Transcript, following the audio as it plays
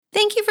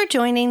Thank you for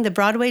joining the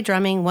Broadway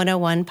Drumming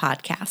 101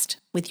 podcast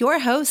with your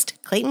host,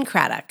 Clayton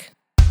Craddock.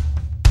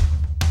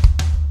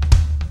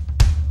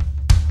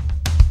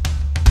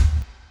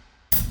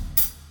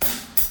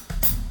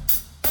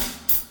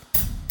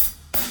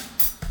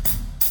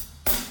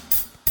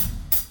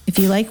 If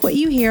you like what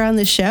you hear on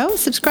the show,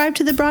 subscribe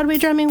to the Broadway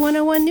Drumming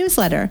 101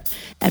 newsletter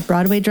at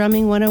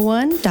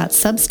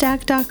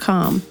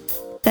broadwaydrumming101.substack.com.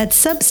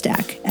 That's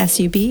Substack,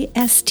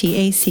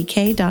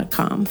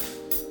 substack.com.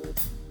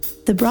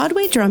 The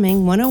Broadway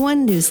Drumming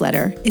 101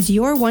 newsletter is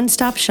your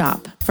one-stop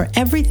shop for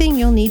everything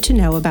you'll need to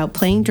know about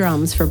playing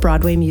drums for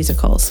Broadway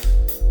musicals.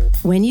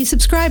 When you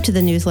subscribe to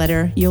the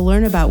newsletter, you'll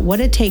learn about what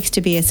it takes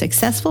to be a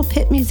successful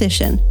pit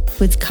musician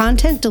with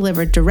content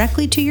delivered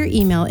directly to your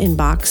email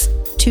inbox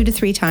 2 to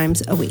 3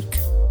 times a week.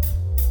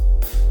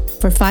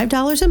 For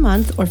 $5 a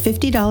month or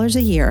 $50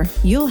 a year,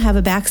 you'll have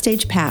a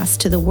backstage pass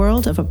to the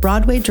world of a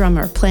Broadway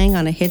drummer playing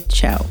on a hit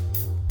show.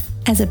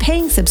 As a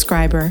paying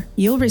subscriber,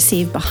 you'll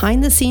receive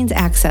behind-the-scenes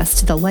access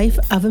to the life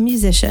of a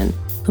musician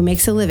who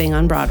makes a living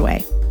on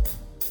Broadway.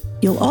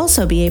 You'll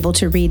also be able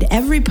to read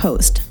every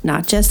post,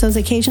 not just those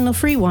occasional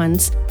free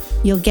ones.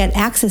 You'll get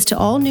access to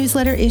all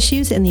newsletter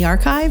issues in the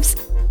archives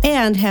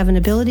and have an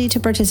ability to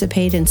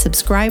participate in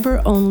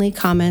subscriber-only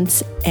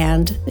comments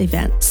and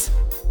events.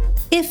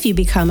 If you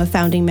become a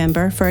founding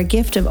member for a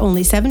gift of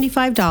only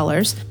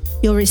 $75,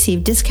 you'll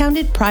receive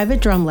discounted private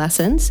drum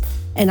lessons,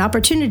 an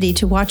opportunity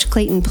to watch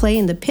Clayton play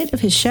in the pit of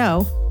his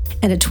show,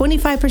 and a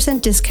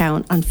 25%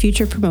 discount on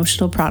future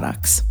promotional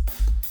products.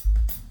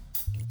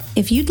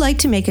 If you'd like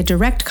to make a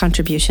direct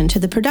contribution to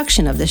the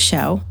production of this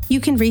show,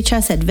 you can reach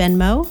us at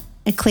Venmo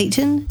at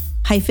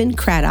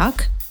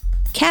Clayton-Craddock,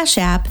 Cash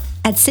App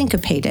at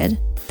Syncopated,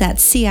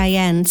 that's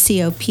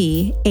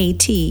CINCOPATED,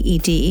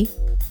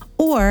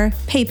 or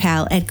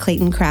PayPal at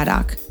Clayton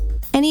Craddock.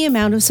 Any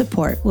amount of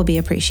support will be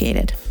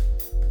appreciated.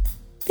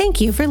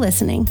 Thank you for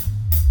listening.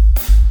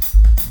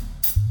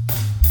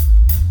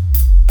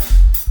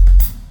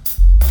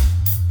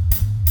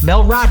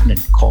 Mel Rodman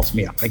calls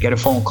me up. I get a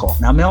phone call.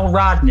 Now, Mel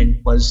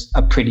Rodman was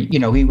a pretty,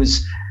 he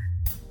was,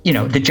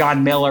 the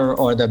John Miller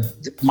or the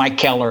Mike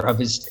Keller of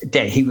his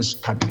day. He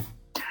was a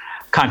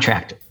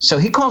contractor. So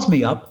he calls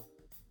me up,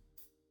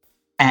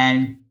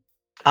 and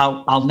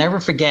I'll never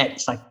forget.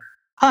 It's like,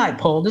 "Hi,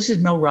 Paul, this is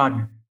Mel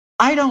Rodman.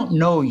 I don't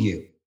know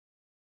you,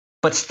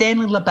 but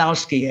Stanley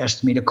Lebowski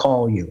asked me to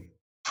call you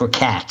for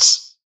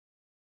Cats,"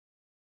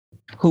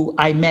 who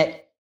I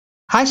met.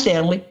 "Hi,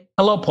 Stanley.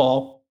 Hello,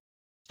 Paul."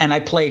 And I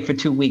played for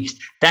 2 weeks.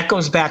 That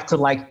goes back to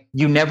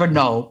you never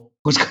know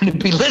who's going to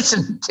be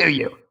listening to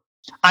you.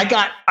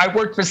 I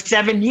worked for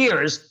 7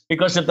 years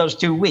because of those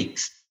 2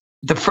 weeks.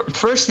 The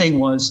first thing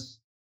was,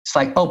 it's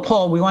like, "Oh,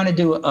 Paul, we want to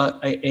do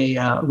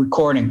a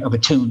recording of a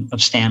tune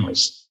of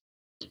Stanley's."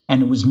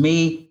 And it was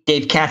me,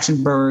 Dave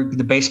Katzenberg,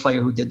 the bass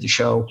player who did the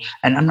show.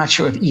 And I'm not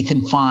sure if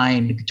Ethan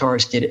Fine, the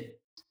guitarist, did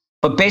it.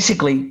 But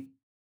basically,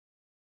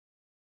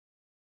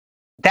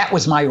 that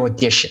was my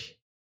audition.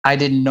 I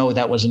didn't know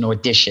that was an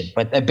audition,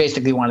 but I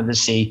basically wanted to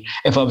see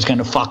if I was going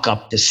to fuck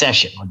up the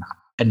session or not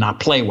and not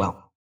play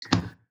well.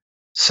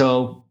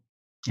 So,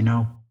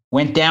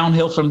 went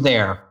downhill from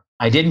there.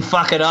 I didn't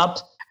fuck it up.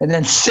 And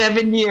then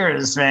 7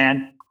 years,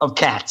 man, of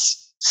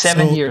Cats.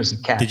 7 years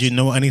of Cats. Did you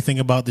know anything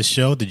about the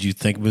show? Did you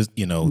think it was,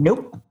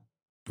 Nope.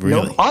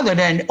 Really? Nope. Other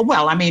than,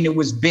 it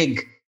was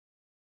big,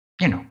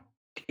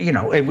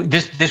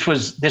 this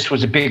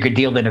was a bigger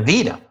deal than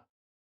Evita.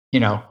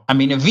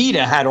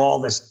 Evita had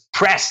all this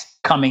press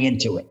coming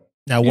into it.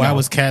 Now, why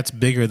was Cats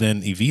bigger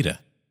than Evita?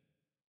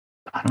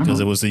 I don't know. Because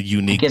it was a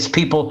unique. I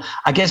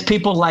guess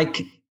people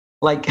like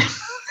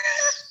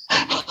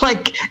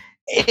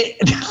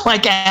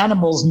like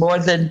animals more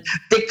than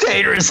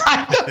dictators.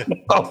 I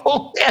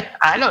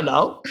don't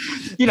know.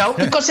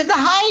 Because of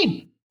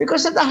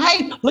the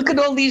hype. Look at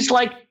all these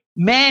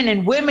men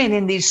and women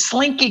in these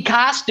slinky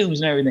costumes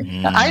and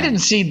everything. I didn't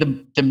see the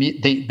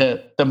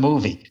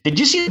movie. Did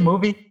you see the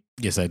movie?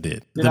 Yes, I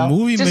did. The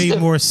movie made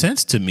more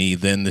sense to me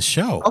than the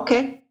show.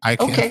 Okay.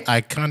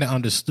 I kind of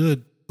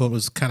understood what it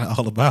was kind of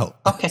all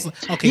about. Okay.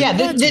 Yeah,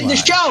 the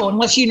show,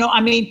 unless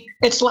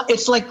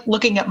it's like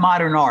looking at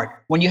modern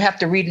art. When you have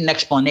to read an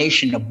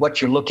explanation of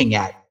what you're looking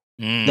at,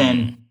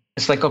 then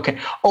it's like, okay.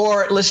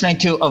 Or listening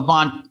to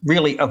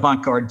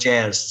avant-garde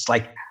jazz. It's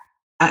like,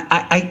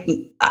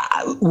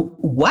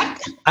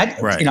 what?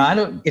 Right. I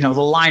don't, the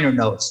liner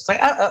notes. It's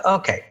like,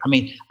 okay.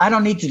 I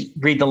don't need to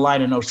read the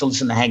liner notes to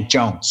listen to Hank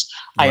Jones.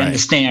 I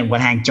understand what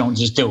Hank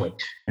Jones is doing,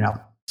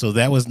 So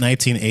that was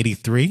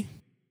 1983?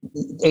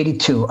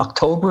 82,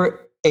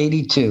 October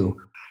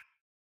 82.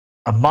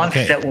 A month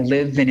that will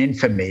live in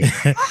infamy.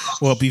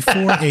 Well,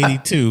 before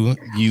 82,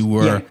 you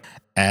were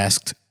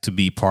asked to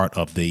be part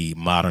of the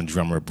Modern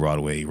Drummer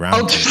Broadway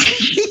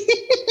Roundtable.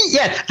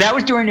 Yeah, that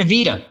was during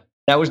Evita.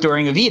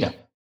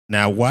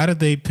 Now, why did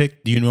they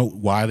pick? Do you know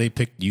why they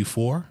picked you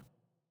four?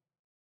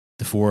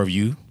 The four of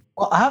you?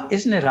 Well,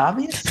 isn't it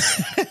obvious?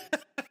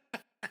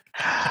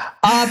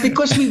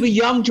 Because we were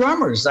young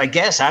drummers, I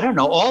guess. I don't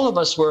know. All of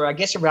us were, I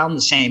guess, around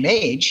the same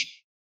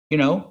age,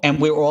 and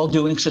we were all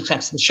doing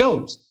successful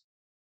shows.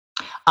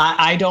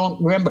 I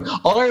don't remember.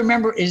 All I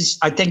remember is,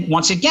 I think,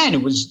 once again,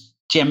 it was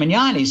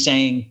Gemignani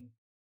saying,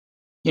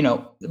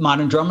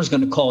 Modern Drummer's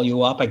going to call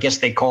you up. I guess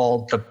they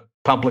called the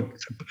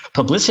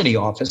publicity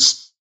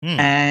office.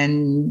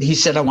 And he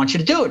said, I want you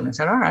to do it. And I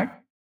said, all right.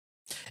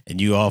 And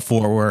you all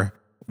four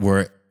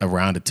were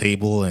around a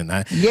table, and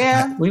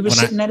we were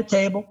sitting at a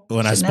table.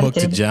 When I spoke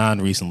to John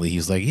recently,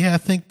 he's like, I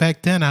think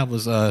back then I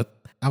was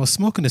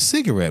smoking a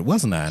cigarette,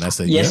 wasn't I? And I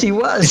said, yes, he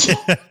was.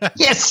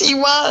 Yes, he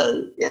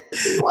was.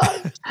 Yes, he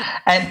was.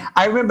 And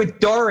I remember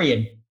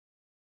Dorian,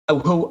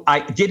 who I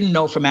didn't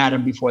know from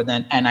Adam before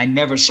then, and I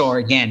never saw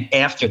again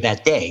after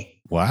that day.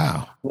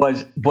 Wow.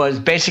 Was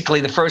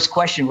basically the first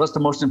question, what's the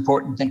most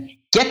important thing?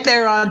 Get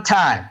there on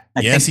time.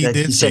 I think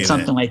he said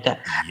something like that.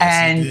 Yes,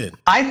 and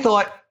I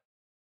thought,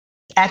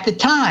 at the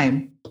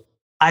time,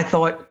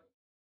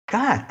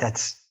 God,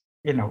 that's,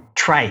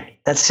 trite.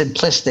 That's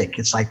simplistic.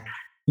 It's like,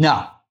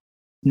 no,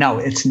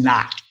 it's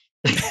not.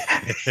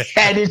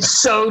 And it's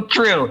so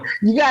true.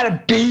 You got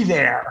to be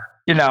there,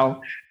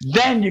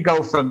 then you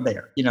go from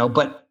there,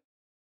 but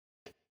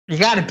you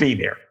got to be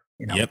there.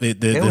 Yep.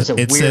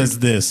 It says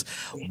this: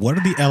 what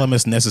are the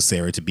elements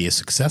necessary to be a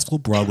successful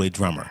Broadway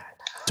drummer?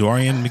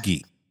 Dorian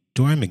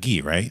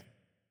McGee, right?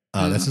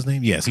 That's his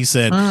name. Yes. He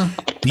said,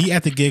 be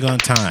at the gig on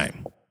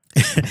time.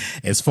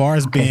 As far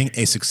as being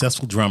a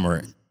successful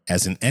drummer,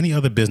 as in any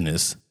other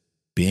business,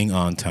 being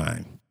on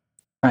time.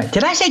 All right.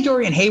 Did I say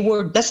Dorian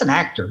Hayward? That's an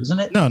actor, isn't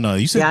it? No.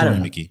 You said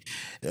Dorian McGee.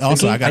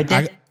 Also,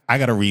 McGee? I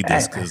got to read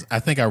this because I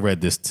think I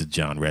read this to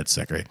John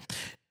Redsecker.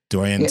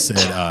 Dorian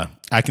said,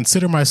 I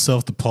consider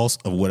myself the pulse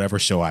of whatever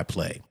show I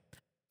play.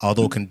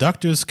 Although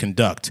conductors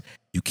conduct,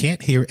 you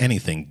can't hear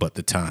anything but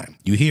the time.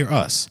 You hear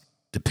us.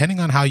 Depending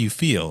on how you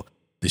feel,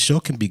 the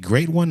show can be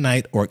great one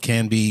night, or it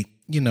can be,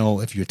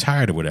 if you're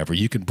tired or whatever,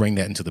 you can bring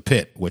that into the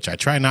pit, which I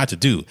try not to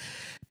do.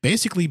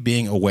 Basically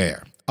being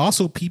aware.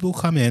 Also, people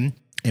come in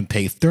and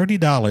pay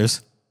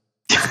 $30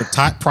 for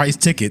top price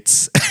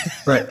tickets.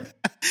 Right.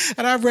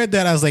 And I read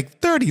that. I was like,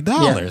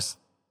 $30?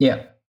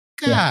 Yeah.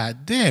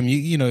 God damn,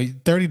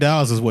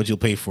 $30 is what you'll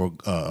pay for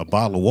a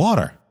bottle of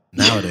water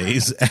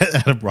nowadays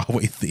at a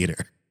Broadway theater.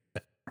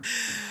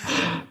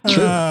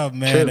 True. Oh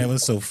man, True. That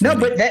was so funny.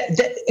 No, but that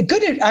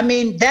good. I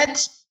mean,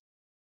 that's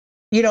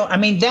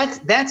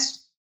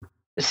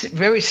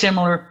very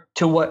similar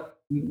to what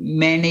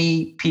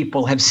many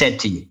people have said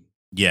to you.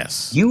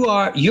 Yes,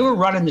 you're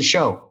running the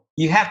show.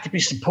 You have to be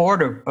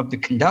supportive of the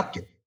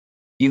conductor.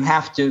 You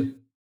have to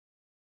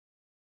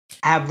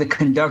have the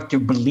conductor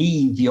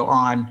believe you're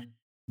on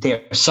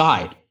their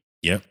side.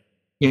 Yep.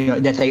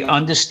 That they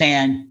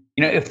understand,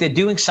 if they're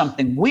doing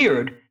something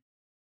weird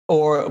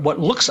or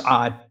what looks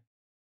odd,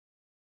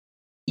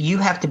 you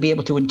have to be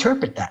able to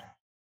interpret that.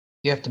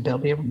 You have to be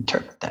able to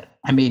interpret that.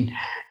 I mean,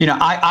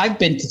 I've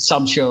been to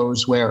some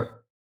shows where,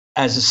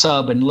 as a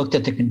sub, and looked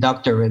at the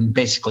conductor and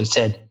basically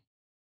said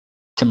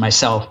to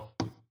myself,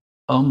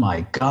 oh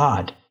my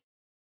God,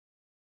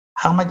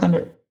 how am I going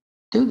to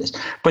do this?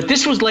 But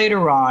this was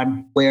later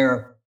on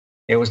where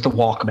there was the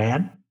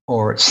Walkman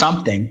or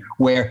something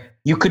where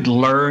you could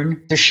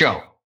learn the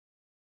show.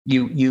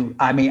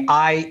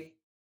 I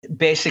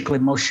basically,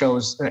 most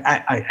shows,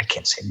 I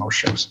can't say most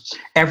shows.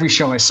 Every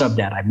show I subbed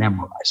at, I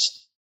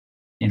memorized,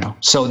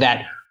 so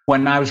that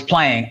when I was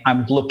playing,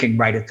 I'm looking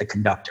right at the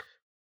conductor,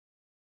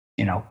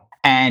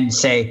 and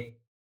say,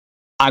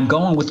 I'm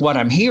going with what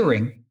I'm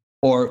hearing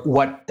or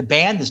what the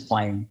band is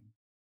playing.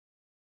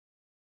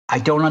 I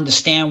don't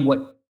understand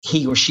what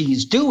he or she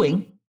is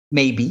doing,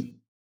 maybe,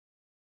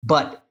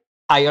 but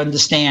I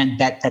understand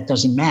that that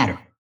doesn't matter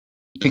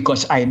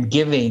because I am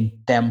giving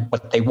them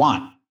what they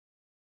want.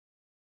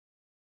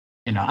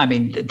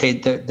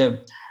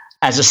 The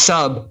as a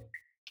sub,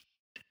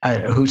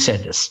 who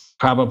said this?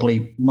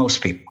 Probably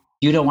most people.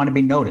 You don't want to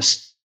be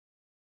noticed.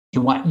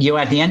 You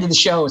at the end of the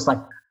show, it's like,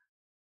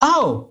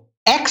 oh,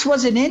 X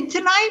wasn't in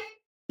tonight?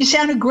 You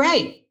sounded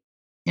great.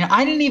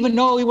 I didn't even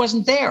know he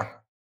wasn't there.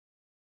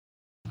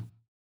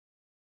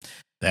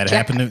 That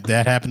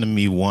happened to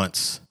me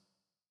once.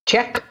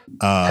 Check.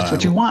 That's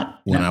what you want.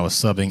 When I was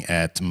subbing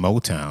at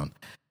Motown,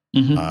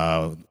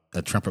 a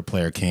trumpet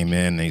player came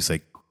in and he's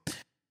like,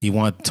 he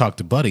wanted to talk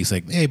to Buddy. He's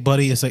like, hey,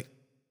 Buddy. It's like,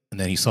 and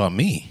then he saw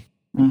me.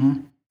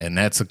 Mm-hmm. And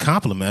that's a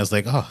compliment. I was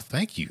like, oh,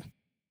 thank you.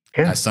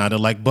 Yeah. I sounded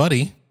like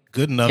Buddy,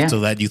 good enough so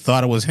that you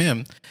thought it was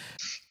him.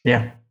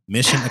 Yeah.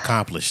 Mission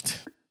accomplished.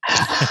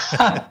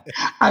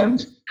 I'm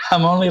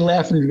only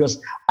laughing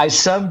because I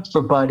subbed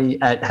for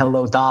Buddy at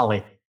Hello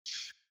Dolly.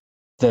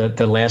 The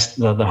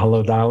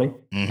Hello Dolly.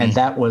 Mm-hmm. And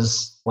that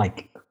was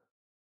like,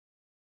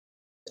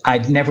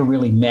 I'd never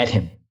really met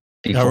him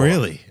before. Oh,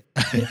 really?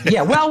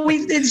 Yeah. Well,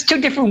 it's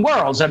two different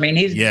worlds. I mean,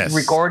 he's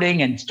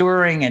recording and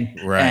touring and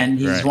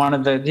he's one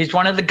of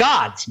the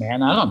gods,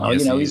 man. I don't know.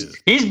 Yes,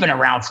 he's been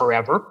around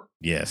forever.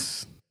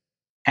 Yes.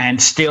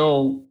 And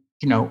still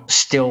around,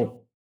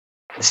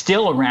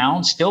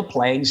 still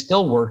playing,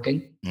 still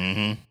working,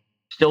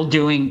 still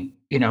doing,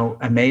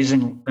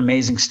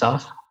 amazing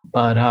stuff.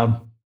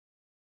 But,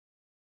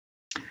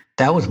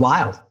 that was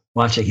wild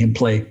watching him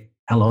play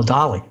Hello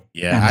Dolly.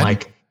 Yeah.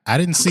 I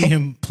didn't see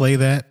him play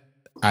that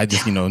I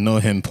just, know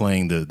him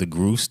playing the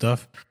groove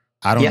stuff.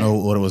 I don't know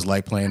what it was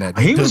like playing that.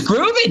 He was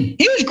grooving.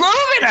 He was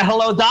grooving at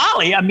Hello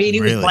Dolly. I mean,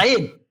 he was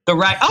playing the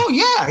right. Oh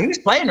yeah, he was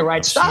playing the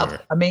right stuff. Sure.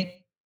 I mean,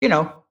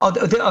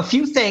 a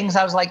few things.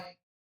 I was like,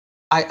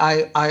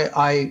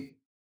 I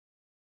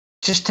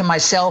just to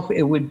myself,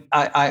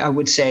 I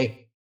would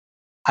say,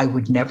 I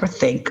would never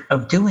think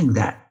of doing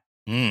that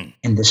in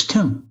this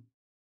tune.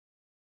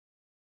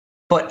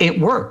 But it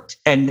worked,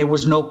 and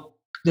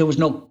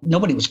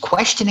nobody was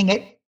questioning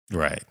it.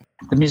 Right.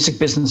 The music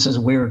business is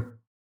weird.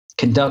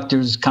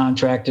 Conductors,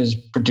 contractors,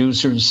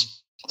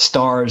 producers,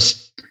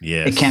 stars.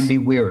 Yes. It can be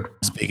weird.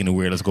 Speaking of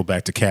weird, let's go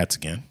back to Cats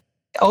again.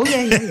 Oh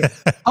yeah.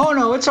 Oh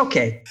no, it's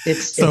okay.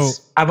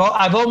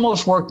 I've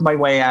almost worked my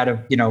way out of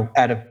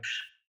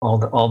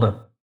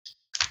all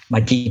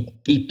my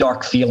deep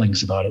dark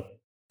feelings about it.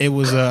 It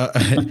was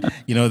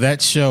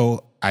that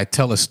show. I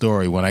tell a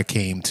story. When I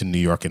came to New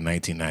York in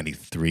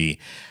 1993,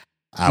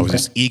 I was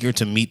just eager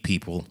to meet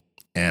people,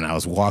 and I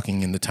was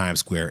walking in the Times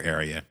Square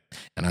area,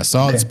 and I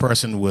saw this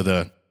person with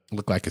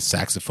looked like a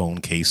saxophone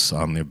case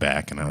on their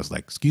back, and I was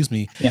like, "Excuse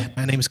me,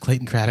 my name is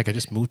Clayton Craddock. I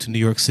just moved to New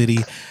York City.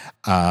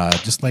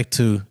 Just like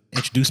to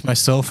introduce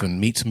myself and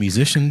meet some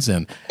musicians,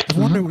 and I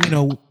wonder,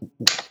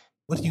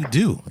 what do you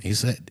do?" He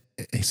said,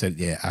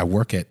 "Yeah, I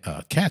work at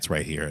Cats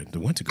right here at the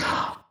Winter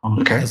Garden."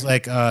 Okay. I was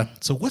like,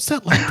 "So what's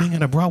that like being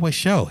in a Broadway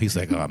show?" He's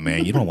like, "Oh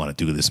man, you don't want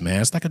to do this,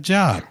 man. It's like a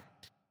job."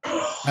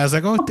 I was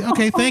like, "Oh,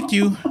 okay, thank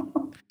you."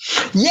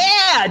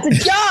 Yeah, it's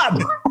a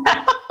job.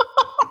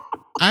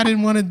 I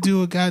didn't want to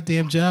do a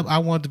goddamn job. I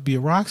wanted to be a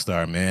rock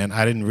star, man.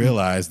 I didn't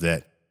realize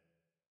that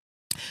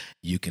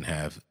you can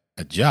have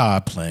a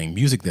job playing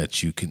music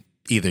that you can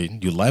either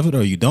you love it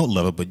or you don't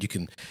love it, but you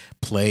can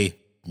play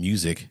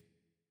music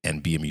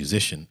and be a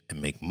musician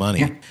and make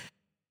money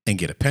and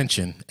get a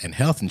pension and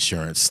health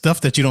insurance,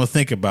 stuff that you don't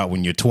think about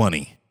when you're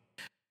 20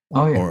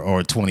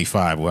 or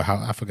 25 or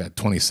I forgot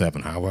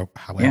 27, however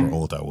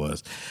old I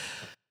was.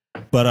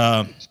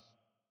 But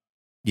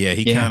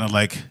he kind of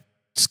like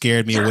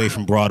scared me away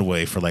from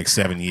Broadway for like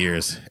 7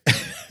 years.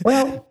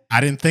 Well,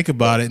 I didn't think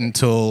about it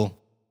until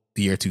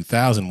the year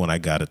 2000 when I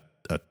got a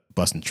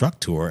bus and truck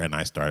tour and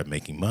I started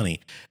making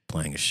money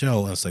playing a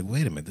show. I was like,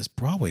 wait a minute, this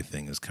Broadway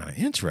thing is kind of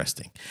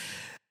interesting.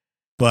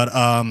 But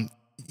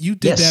you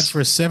did that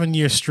for 7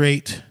 years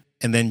straight,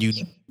 and then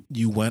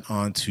you went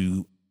on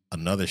to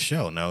another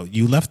show. Now,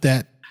 you left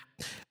that.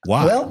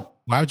 Why? Well,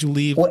 why would you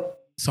leave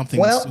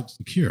something so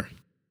secure?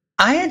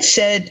 I had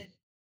said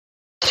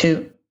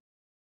to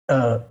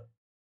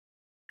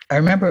I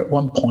remember at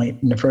one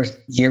point in the first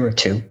year or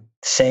two,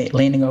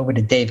 leaning over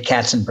to Dave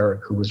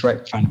Katzenberg, who was right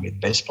in front of me, the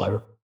bass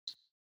player,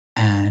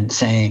 and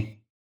saying,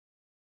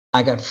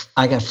 I got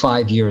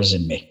 5 years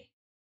in me.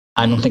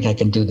 I don't think I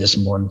can do this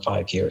more than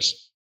 5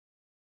 years.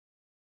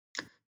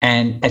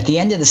 And at the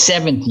end of the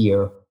 7th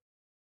year,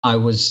 I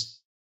was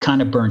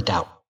kind of burnt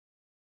out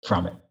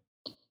from it.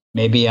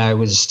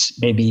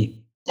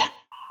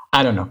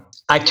 I don't know.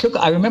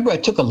 I remember I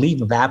took a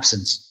leave of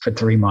absence for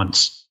 3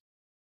 months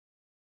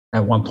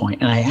at one point,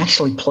 and I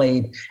actually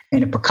played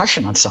in a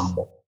percussion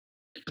ensemble,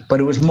 but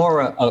it was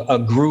more a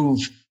groove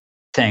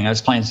thing. I was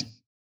playing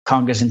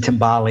congas and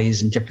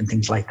timbales and different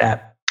things like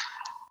that.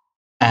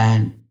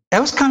 And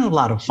that was kind of a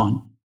lot of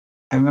fun.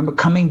 I remember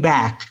coming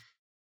back,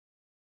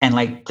 and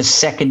like the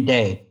second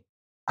day,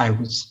 I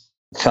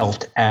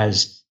felt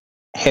as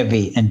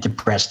heavy and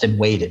depressed and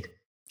weighted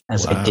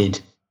as I did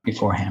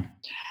beforehand.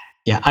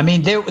 Yeah, I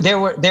mean, there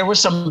were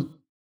some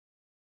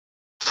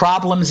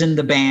problems in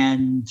the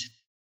band,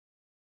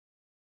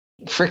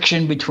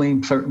 friction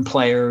between certain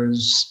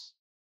players,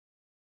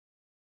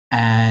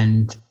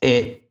 and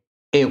it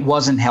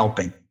wasn't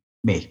helping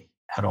me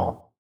at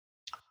all.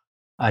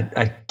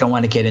 I don't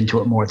want to get into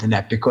it more than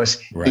that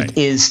because it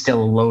is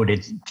still a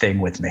loaded thing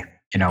with me,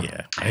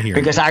 Yeah, I hear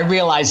because I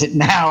realize it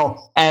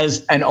now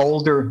as an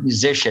older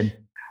musician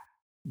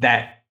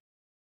that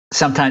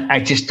sometimes I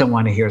just don't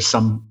want to hear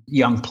some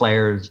young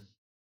players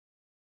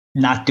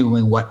not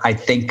doing what I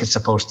think is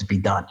supposed to be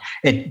done.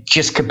 It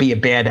just could be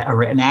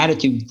an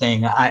attitude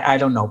thing. I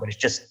don't know, but it's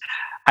just,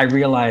 I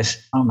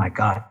realize, oh my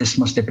God, this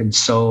must have been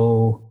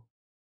so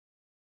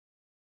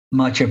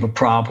much of a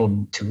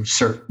problem to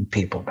certain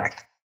people back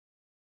then.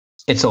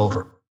 It's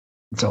over.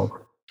 So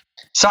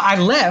I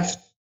left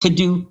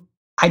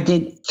I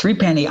did Three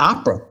Penny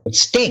Opera with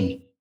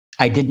Sting.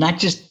 I did not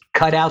just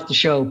cut out the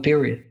show,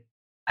 period.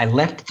 I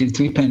left to do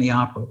Three Penny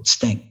Opera with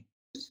Sting,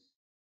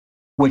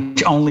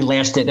 which only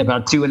lasted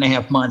about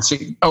 2.5 months.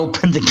 It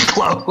opened and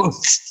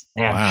closed.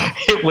 Yeah. Wow.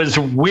 It was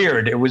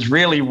weird. It was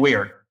really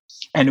weird.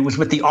 And it was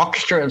with the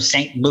Orchestra of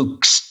St.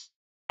 Luke's.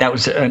 That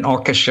was an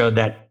orchestra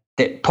that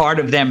part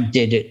of them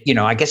did it.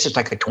 I guess it's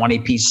like a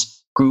 20-piece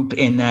group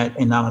in that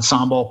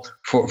ensemble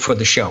for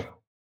the show.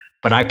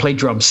 But I played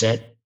drum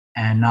set.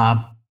 And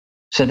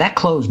so that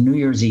closed New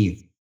Year's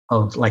Eve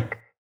of like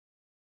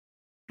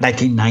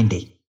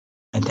 1990,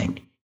 I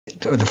think.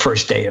 Or the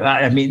first day,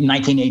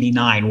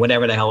 1989,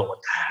 whatever the hell it was.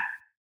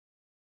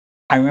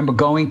 I remember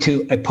going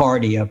to a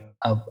party at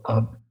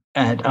a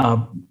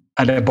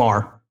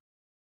bar,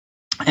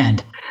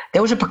 and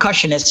There was a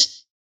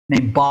percussionist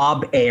named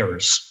Bob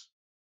Ayers,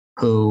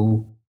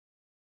 who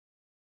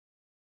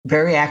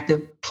very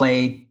active,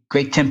 played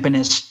great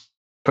timpanist,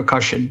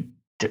 percussion,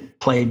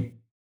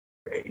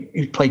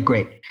 he played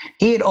great.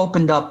 He had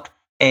opened up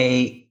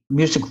a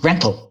music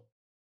rental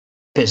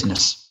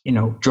business,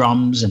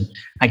 drums and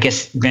I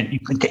guess rent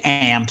the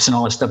amps and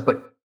all that stuff,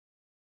 but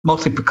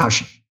mostly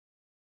percussion.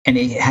 And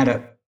he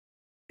had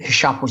his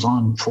shop was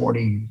on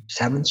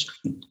 47th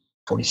Street,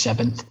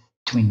 47th,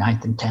 between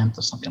 9th and 10th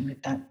or something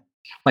like that.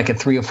 Like a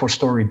 3 or 4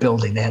 story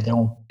building. They had the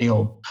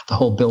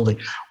whole building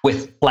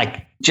with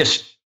like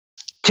just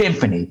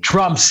timpani,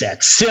 drum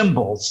sets,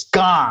 cymbals,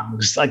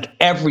 gongs, like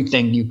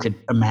everything you could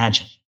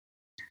imagine.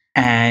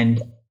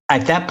 And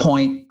at that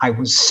point, I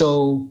was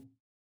so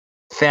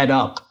fed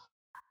up.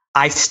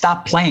 I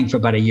stopped playing for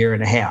about a year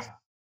and a half.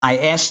 I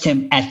asked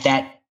him at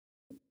that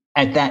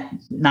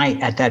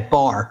night at that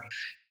bar,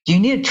 do you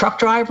need a truck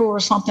driver or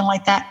something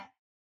like that?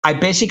 I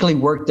basically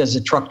worked as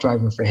a truck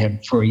driver for him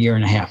for a year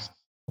and a half.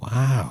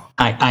 Wow.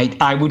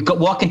 I would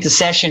walk into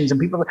sessions and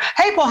people were,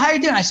 hey, Paul, how you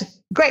doing? I said,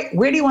 great.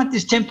 Where do you want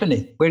this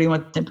timpani? Where do you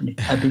want the timpani?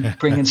 I'd be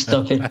bringing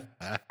stuff in.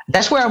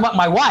 That's where I met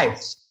my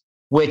wife,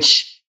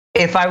 which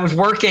if I was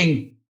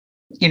working,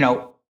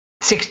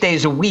 6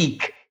 days a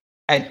week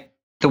at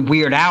the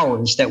weird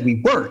hours that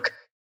we work,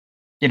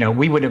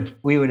 we would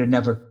have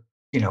never,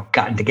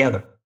 gotten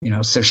together.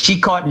 So she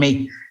caught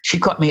me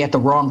at the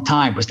wrong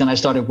time, because then I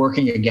started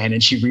working again,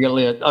 and she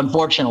really,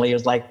 unfortunately,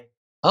 was like,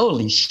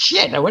 holy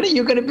shit, when are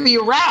you going to be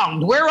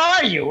around? Where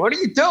are you? What are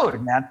you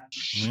doing,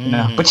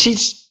 man? But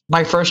she's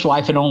my first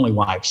wife and only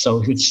wife,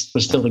 so we're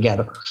still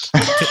together.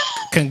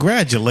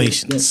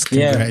 Congratulations.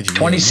 Yeah,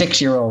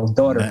 26-year-old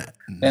daughter.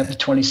 I have a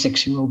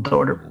 26-year-old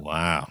daughter.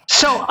 Wow.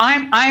 So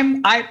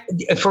I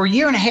for a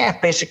year and a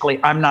half, basically,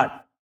 I'm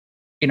not,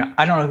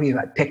 I don't know if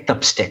I picked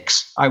up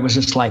sticks. I was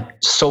just like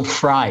so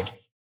fried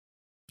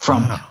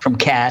from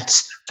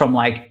Cats, from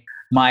like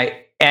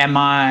am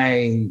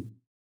I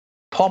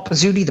Paul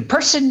Pizzuti the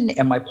person?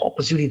 Am I Paul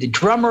Pizzuti the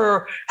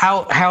drummer?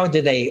 How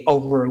do they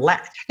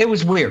overlap? It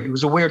was weird. It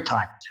was a weird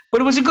time,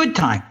 but it was a good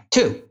time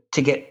too,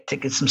 to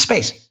get some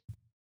space.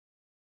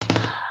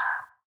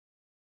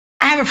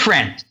 I have a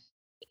friend,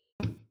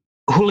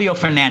 Julio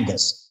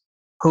Fernandez,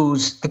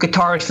 who's the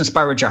guitarist in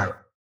Spyro Gyra.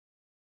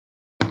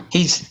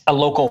 He's a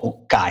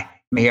local guy.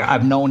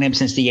 I've known him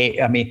since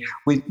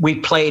we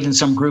played in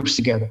some groups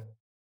together.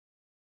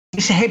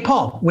 He said, hey,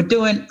 Paul, we're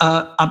doing,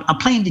 I'm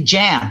playing the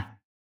jam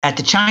at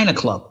the China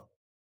Club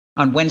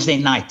on Wednesday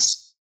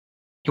nights.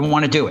 Do you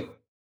want to do it?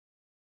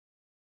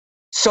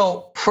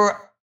 So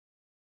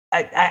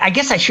I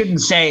guess I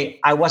shouldn't say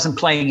I wasn't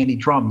playing any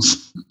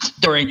drums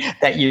during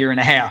that year and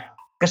a half,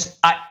 because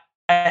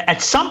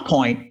at some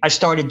point I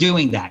started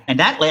doing that, and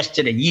that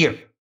lasted a year.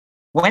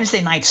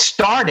 Wednesday nights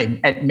starting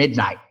at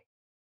midnight,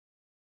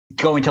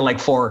 going to like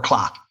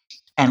 4:00.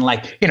 And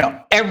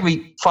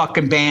every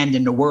fucking band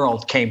in the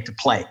world came to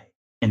play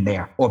in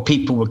there, or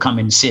people would come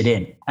and sit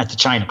in at the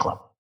China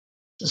Club.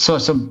 Saw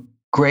some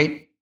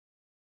great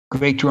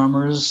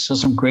drummers, saw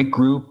some great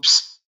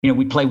groups.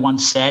 We play one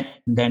set,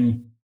 and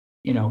then,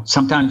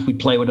 sometimes we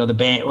play with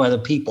other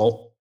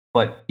people,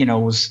 but, it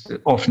was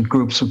often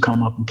groups would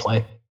come up and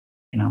play,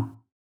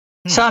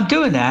 So I'm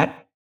doing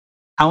that.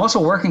 I'm also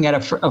working at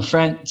a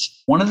friend,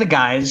 one of the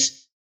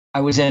guys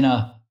I was in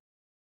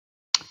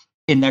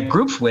that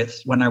group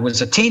with when I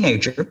was a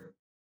teenager.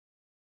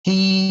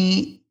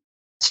 He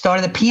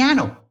started a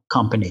piano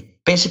company,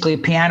 basically a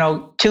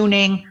piano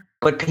tuning,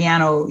 but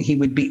piano, he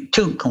would be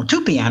two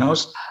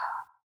pianos.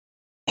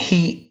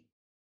 He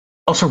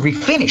also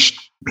refinished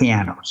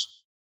pianos,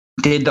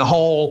 did the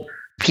whole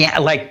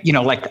piano,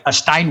 like a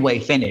Steinway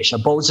finish, a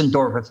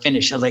Bosendorfer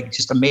finish, like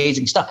just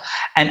amazing stuff.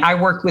 And I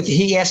worked with,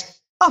 he asked,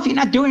 if you're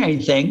not doing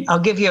anything, I'll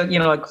give you,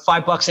 like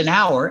 $5 an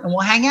hour and we'll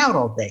hang out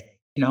all day,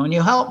 and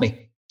you'll help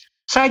me.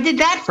 So I did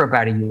that for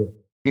about a year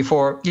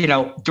before,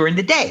 during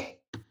the day.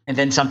 And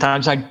then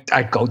sometimes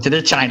I'd go to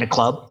the China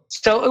Club.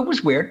 So it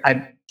was weird.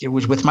 It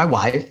was with my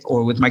wife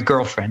or with my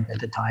girlfriend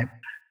at the time.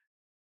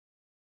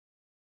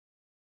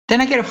 Then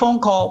I get a phone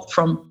call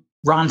from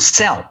Ron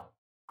Sell,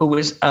 who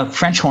was a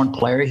French horn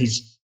player.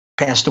 He's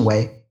passed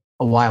away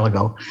a while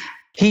ago.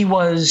 He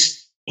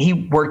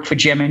worked for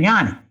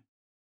Gemignani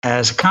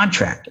as a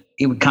contractor.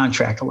 He would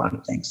contract a lot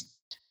of things.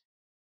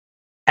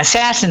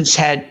 Assassins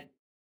had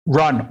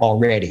run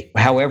already,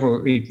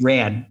 however it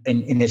ran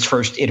in its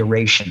first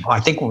iteration. I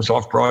think it was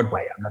off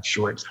Broadway. I'm not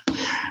sure.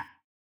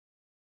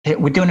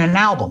 We're doing an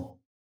album.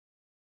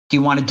 Do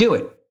you want to do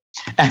it?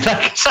 And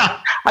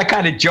I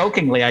kind of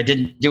jokingly, I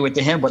didn't do it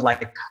to him, but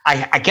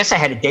I guess I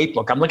had a date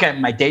book. I'm looking at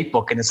my date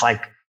book and it's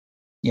like,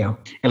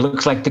 it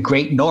looks like the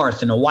Great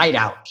North and a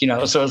whiteout,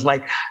 so it's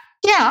like,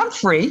 yeah, I'm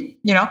free,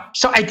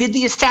 So I did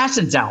the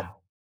Assassins album,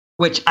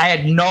 which I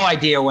had no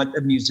idea what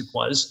the music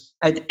was.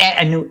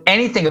 I knew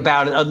anything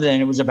about it other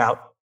than it was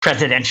about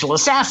presidential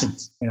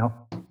assassins,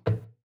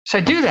 So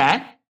I do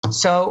that.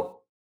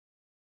 So,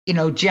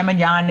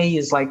 Gemignani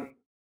is like,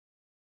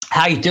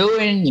 how you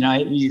doing?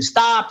 You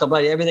stopped,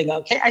 everything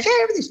okay. I say,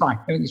 everything's fine.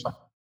 Everything's fine.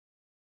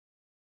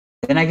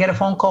 Then I get a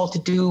phone call to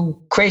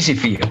do Crazy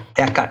for You.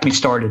 That got me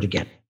started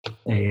again.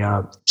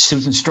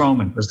 Susan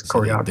Stroman was the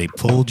choreographer. They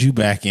pulled you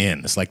back in.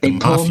 It's like they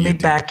pulled me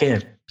back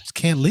in. Just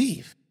can't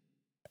leave.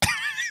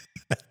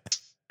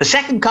 The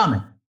second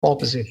coming, pole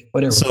position,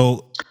 whatever.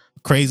 So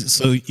crazy.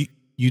 So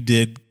you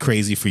did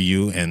Crazy for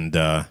You, and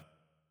that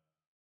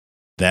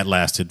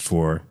lasted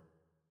for.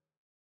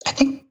 I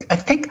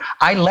think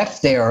I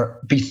left there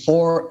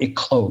before it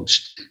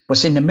closed. It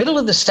was in the middle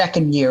of the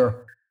second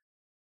year.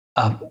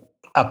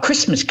 A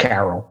Christmas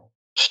Carol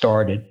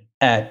started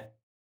at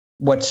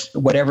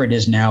whatever it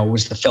is now. It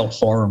was the Felt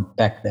Forum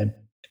back then.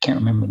 I can't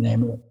remember the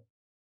name of it,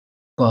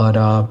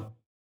 but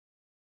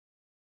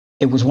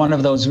it was one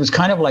of those. It was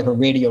kind of like a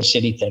Radio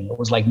City thing. It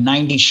was like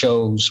 90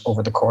 shows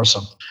over the course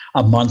of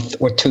a month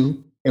or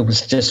two. It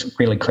was just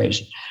really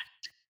crazy.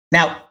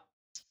 Now,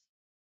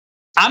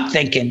 I'm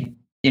thinking,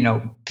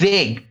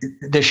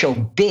 the show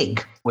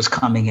Big was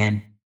coming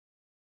in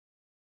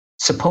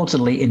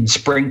supposedly in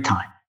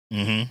springtime.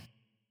 Mm-hmm.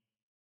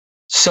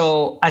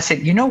 So I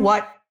said, you know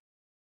what?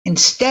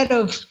 Instead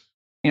of,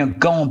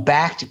 going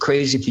back to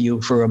Crazy for You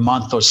for a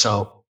month or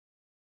so,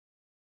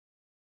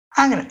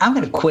 I'm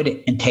gonna quit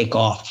it and take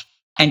off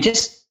and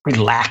just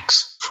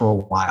relax for a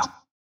while.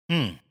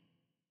 So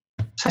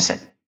I said,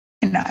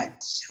 I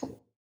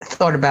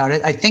thought about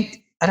it.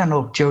 I don't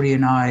know if Jody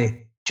and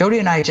I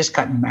had just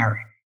gotten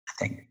married, I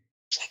think.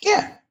 It's like,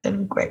 yeah, that'd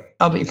be great.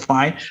 I'll be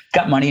fine.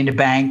 Got money in the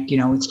bank,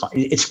 it's fine.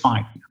 It's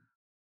fine.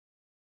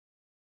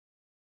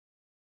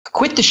 I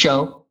quit the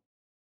show.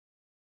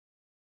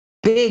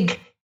 Big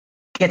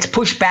gets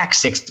pushed back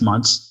 6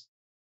 months.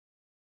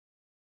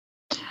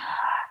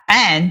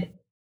 And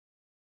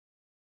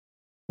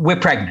we're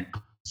pregnant.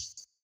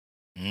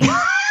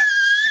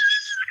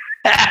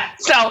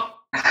 So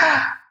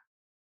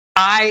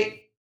I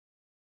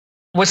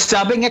was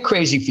subbing at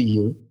Crazy for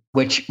You,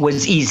 which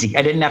was easy.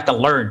 I didn't have to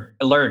learn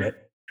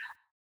it.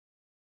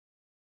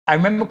 I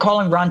remember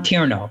calling Ron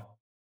Tierno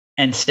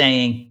and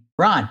saying,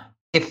 Ron,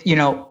 if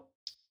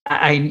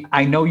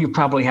I know you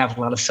probably have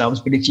a lot of subs,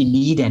 but if you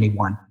need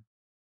anyone,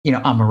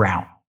 I'm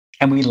around.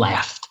 And we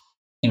laughed,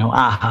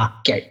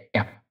 okay,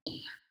 yeah.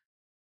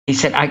 He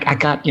said, I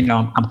got,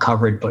 I'm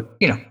covered, but,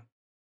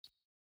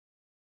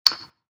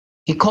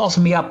 he calls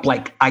me up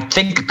like, I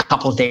think a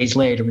couple of days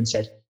later and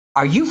said,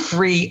 are you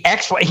free?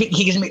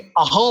 He gives me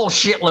a whole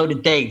shitload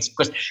of dates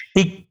because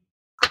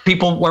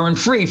people weren't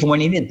free for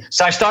when he did.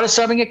 So I started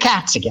subbing at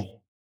Cats again.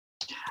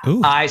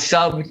 Ooh. I'm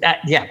subbing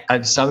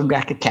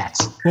back at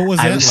Cats. What was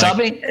that like?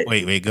 Subbing.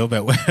 Wait, go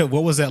back.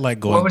 What was that like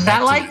going? What was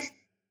that like?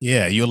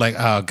 Yeah, you're like,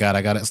 oh God,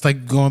 I got it. It's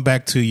like going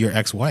back to your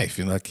ex-wife.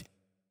 You're like,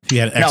 you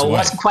had an ex-wife. No,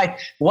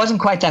 it wasn't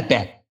quite that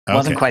bad. It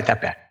wasn't quite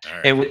that bad.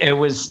 Right. It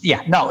was,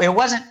 yeah, no, it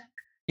wasn't,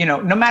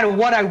 no matter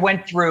what I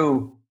went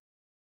through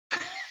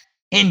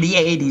in the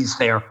 80s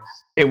there,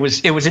 it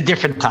was a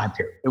different time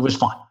period. It was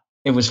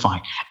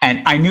fine.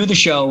 And I knew the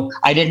show.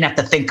 I didn't have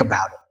to think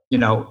about it.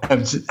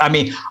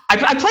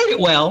 I played it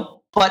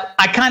well, but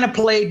I kind of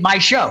played my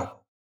show.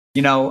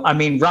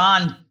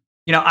 Ron,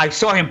 I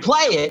saw him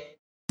play it.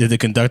 Did the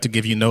conductor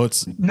give you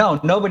notes?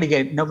 No, nobody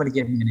gave me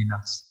any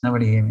notes.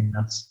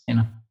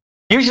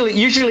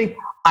 Usually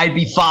I'd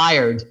be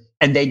fired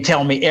and they'd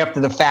tell me after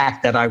the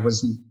fact that I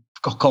wasn't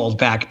called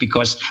back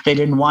because they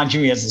didn't want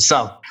me as a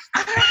sub.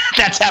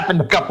 That's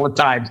happened a couple of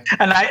times.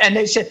 And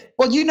they said,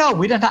 well, we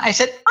don't know. I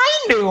said,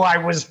 I knew I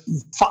was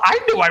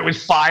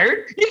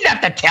fired. You didn't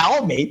have to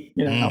tell me,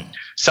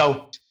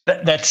 So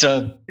that's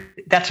a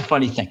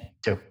funny thing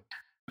too.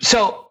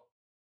 So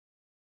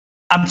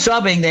I'm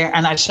subbing there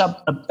and I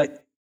subbed,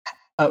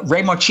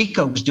 Ray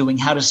Marchico was doing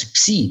How to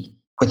Succeed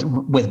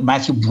with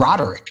Matthew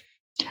Broderick.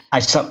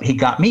 He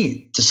got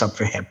me to sub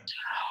for him.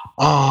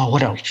 Oh,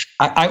 what else?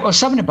 I was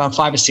subbing about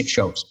 5 or 6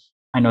 shows.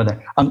 I know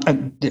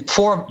that.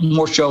 4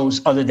 more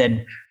shows other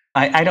than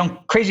I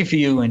don't. Crazy for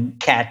You and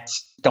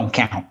Cats don't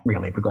count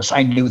really because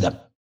I knew them,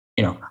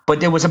 But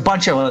there was a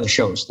bunch of other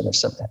shows that I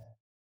subbed at.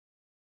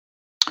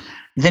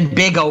 Then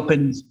Big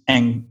opened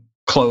and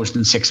closed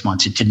in 6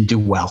 months. It didn't do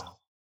well,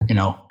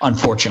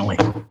 Unfortunately,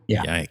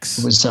 yeah. Yikes.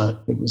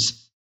 It was.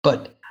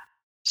 But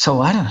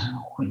so I don't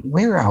know.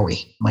 Where are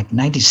we? Like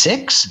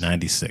 96?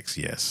 96,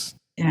 yes.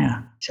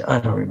 Yeah, I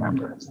don't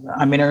remember.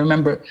 I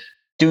remember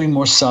doing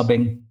more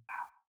subbing.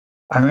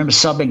 I remember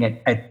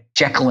subbing at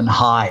Jekyll and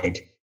Hyde,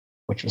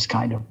 which was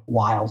kind of a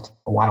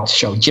wild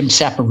show. Jim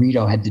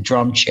Saporito had the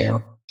drum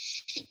chair,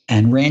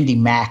 and Randy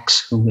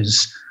Max, who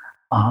has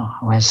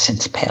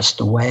since passed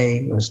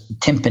away, was the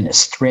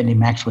timpanist. Randy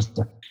Max was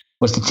the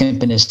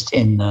timpanist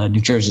in the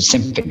New Jersey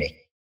Symphony.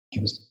 He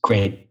was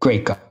great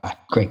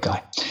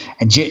guy.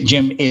 And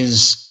Jim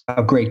is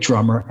a great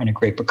drummer and a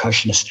great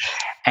percussionist.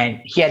 And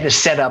he had to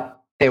set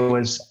up, there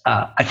was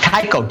a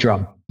taiko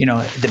drum,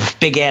 the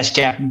big ass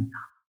Japanese,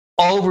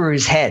 over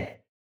his head.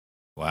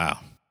 Wow.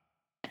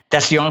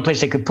 That's the only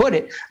place they could put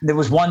it. There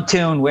was one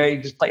tune where he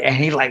just played, and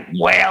he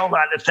wailed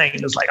on the thing.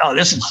 It was like, oh,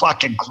 this is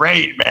fucking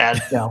great,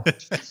 man.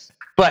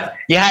 But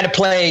you had to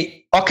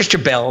play orchestra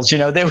bells.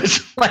 There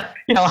was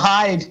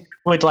Hyde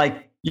would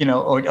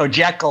or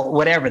Jekyll,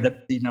 whatever.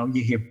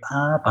 You hear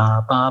ba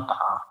ba ba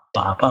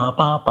ba ba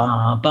ba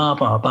ba ba ba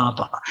ba ba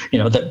ba.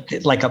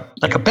 Like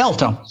a bell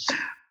tone.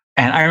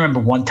 And I remember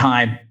one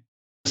time,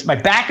 my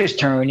back is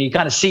turned. You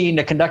kind of seeing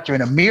the conductor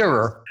in a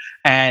mirror,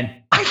 and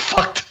I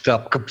fucked it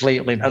up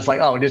completely. And I was like,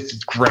 "Oh, this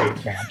is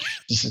great, man.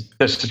 This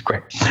is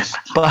great."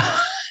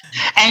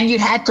 And you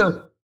had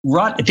to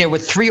run. There were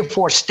 3 or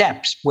 4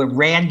 steps where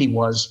Randy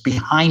was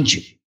behind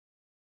you,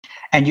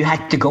 and you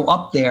had to go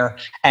up there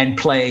and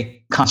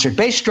play concert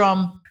bass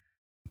drum,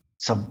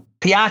 some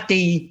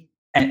Piatti,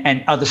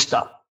 and other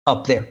stuff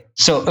up there.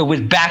 So it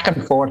was back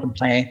and forth and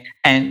playing,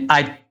 and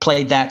I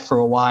played that for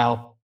a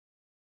while.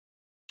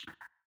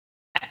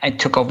 I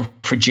took over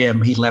for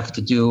Jim. He left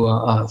to do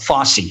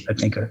Fosse, I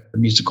think, a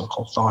musical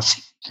called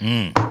Fosse.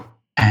 And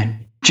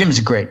Jim is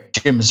a great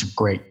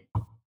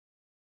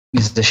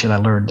musician. I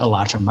learned a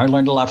lot from him. I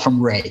learned a lot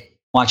from Ray,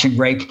 watching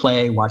Ray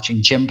play,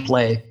 watching Jim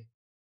play.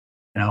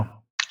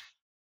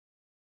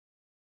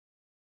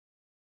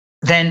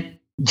 Then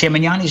Jim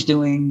Magnani's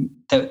doing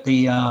Paul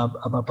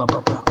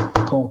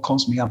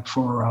calls me up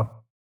for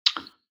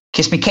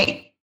Kiss Me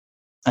Kate.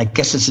 I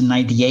guess it's in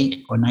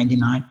 98 or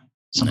 99,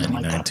 something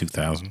 99, like that.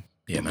 2000.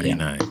 Yeah,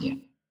 99. Yeah.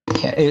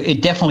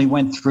 It definitely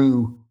went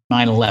through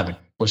 9/11.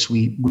 Was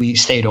we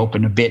stayed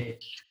open a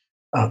bit,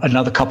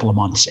 another couple of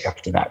months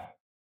after that,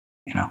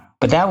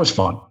 But that was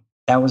fun.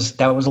 That was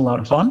a lot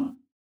of fun.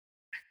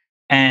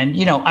 And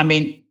Paul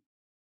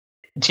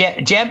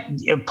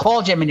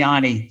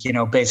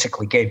Gemignani,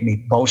 basically gave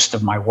me most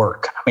of my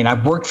work. I mean,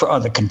 I've worked for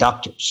other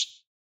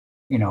conductors,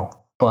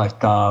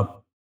 but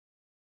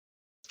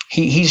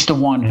he's the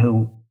one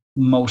who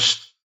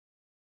most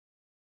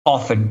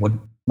often would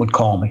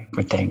call me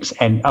for things.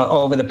 And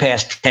over the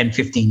past 10,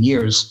 15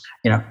 years,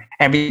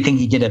 everything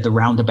he did at the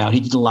Roundabout, he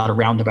did a lot of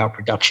Roundabout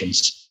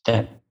productions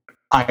that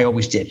I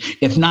always did.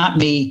 If not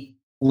me,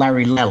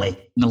 Larry Lely.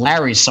 Now,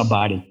 Larry's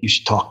somebody you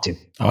should talk to.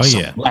 Oh,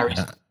 yeah. Larry's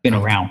been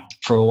around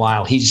for a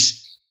while. He's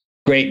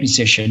a great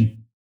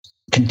musician,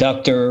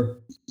 conductor,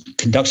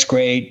 conducts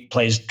great,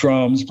 plays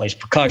drums, plays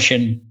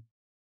percussion.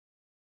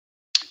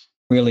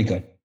 Really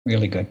good,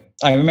 really good.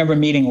 I remember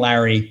meeting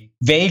Larry.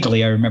 Vaguely,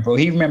 he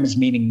remembers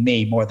meeting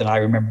me more than I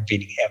remember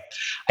meeting him.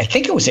 I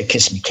think it was at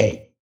Kiss Me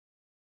Kate,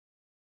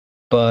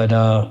 but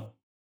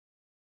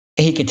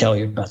he could tell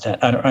you about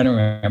that. I don't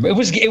remember. It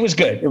was good. It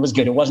was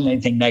good. It wasn't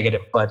anything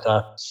negative, but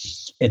well,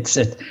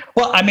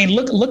 I mean,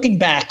 looking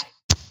back,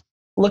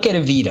 look at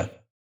Evita.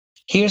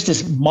 Here's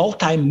this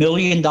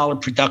multi-million-dollar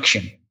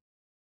production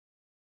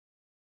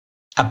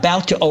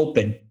about to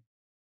open,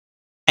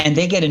 and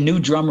they get a new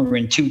drummer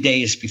in 2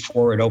 days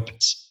before it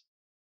opens.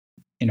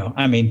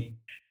 I mean.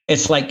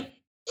 It's like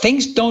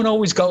things don't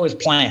always go as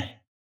planned.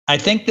 I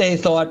think they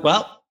thought,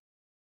 well,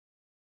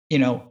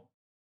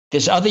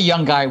 this other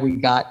young guy we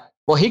got,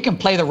 well, he can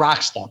play the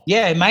rock stuff.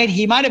 Yeah,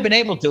 he might have been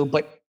able to,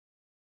 but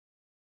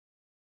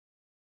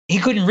he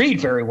couldn't read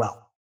very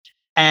well.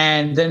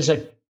 And then it's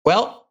like,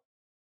 well,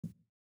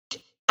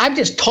 I'm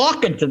just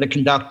talking to the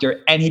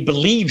conductor and he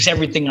believes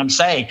everything I'm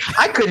saying.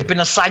 I could have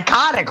been a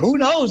psychotic. Who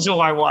knows who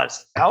I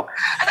was? And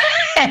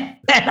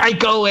I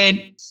go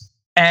in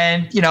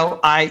and,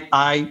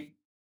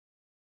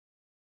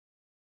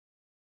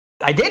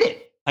 I did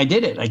it. I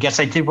guess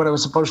I did what I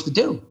was supposed to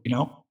do,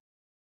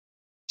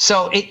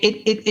 So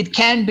it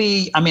can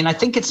be, I mean, I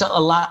think it's a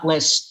lot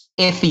less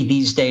iffy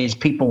these days.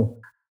 People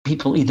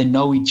either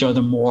know each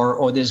other more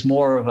or there's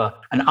more of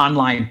an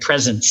online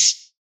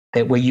presence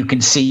where you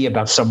can see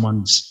about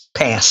someone's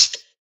past,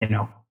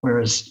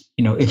 whereas,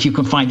 if you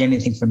can find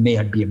anything from me,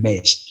 I'd be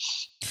amazed.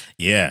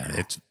 Yeah.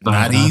 It's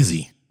not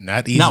easy.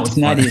 Not easy. No, it's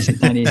not easy.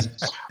 Not easy.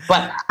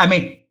 But I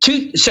mean,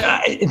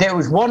 there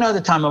was one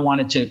other time I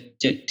wanted to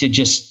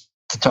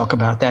talk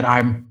about that.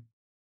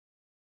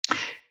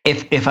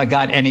 If I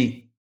got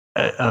any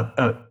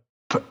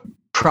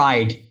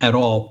pride at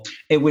all,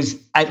 it was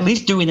at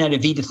least doing that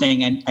Evita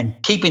thing and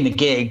keeping the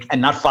gig and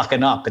not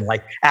fucking up. And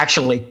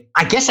actually,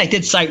 I guess I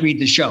did sight read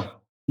the show,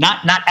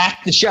 not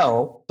act the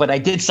show, but I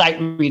did sight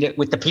read it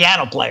with the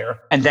piano player.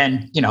 And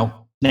then,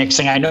 next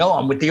thing I know,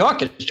 I'm with the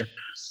orchestra.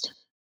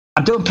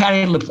 I'm doing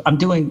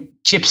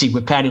Gypsy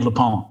with Patti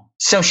LuPone.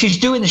 So she's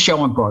doing the show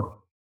on Broadway.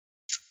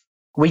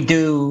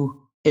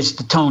 It's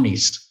the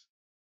Tonys.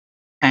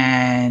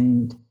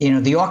 And,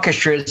 the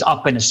orchestra is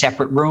up in a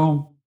separate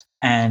room.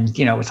 And,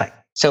 it's like,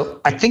 so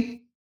I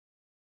think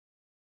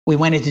we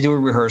went in to do a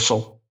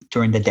rehearsal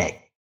during the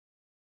day.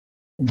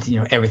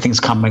 Everything's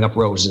coming up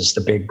roses,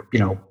 the big,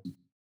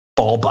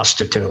 ball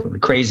buster tune, the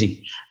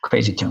crazy,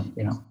 crazy tune,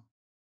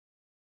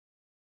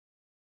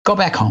 Go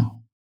back home.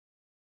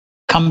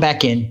 Come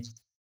back in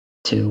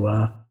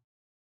to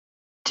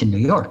New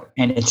York,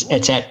 and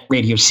it's at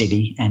Radio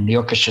City, and the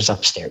orchestra's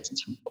upstairs.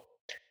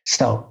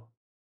 So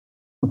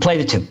we play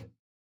the tune.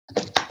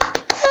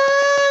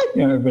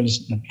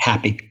 Everybody's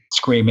happy,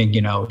 screaming.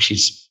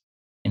 She's,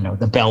 the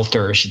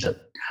belter.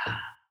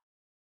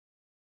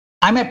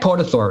 I'm at Port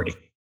Authority,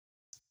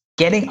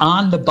 getting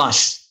on the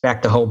bus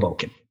back to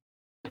Hoboken,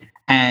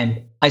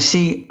 and I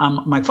see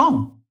on my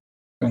phone,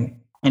 right,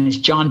 and it's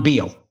John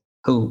Beal.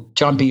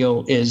 John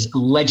Beal is a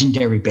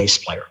legendary bass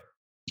player.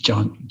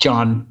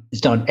 John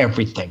has done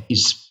everything.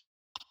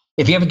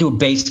 If you ever do a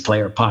bass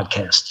player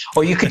podcast,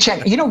 or you could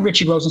check,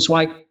 Richie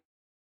Rosenzweig?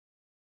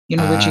 You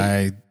know Richie?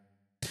 I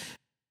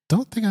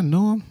don't think I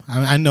know him.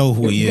 I know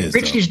who he is.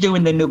 Richie's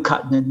doing the new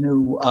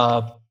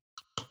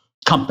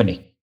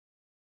company.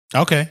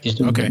 Okay. He's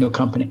doing a new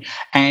company.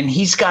 And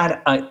he's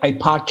got a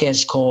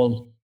podcast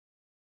called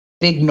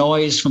Big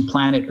Noise from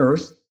Planet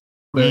Earth,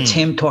 where it's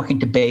him talking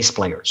to bass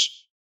players.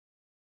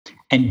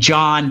 And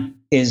John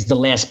is the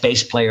last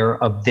bass player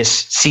of this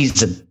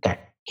season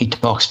that he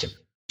talks to.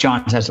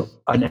 John has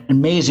an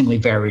amazingly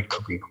varied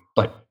career,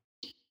 but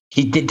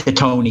he did the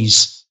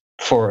Tonys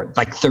for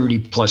like 30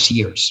 plus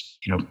years,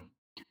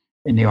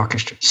 in the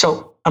orchestra.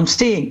 So I'm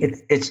seeing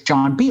it's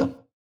John Beal.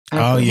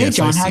 Oh, hey, yes,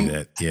 John, I see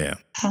that. Yeah.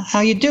 How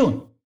you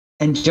doing?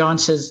 And John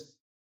says,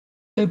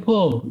 "Hey,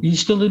 Paul, you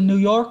still in New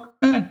York?"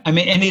 I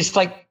mean, and he's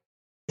like,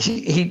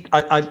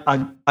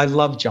 I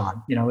love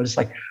John. It's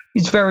like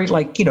he's very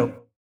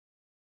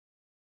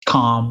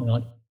calm.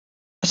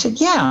 I said,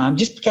 "Yeah, I'm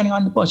just getting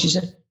on the bus." He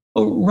said,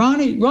 "Oh,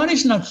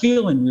 Ronnie's not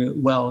feeling real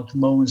well at the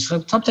moment.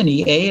 Something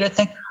he ate, I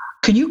think.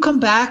 Can you come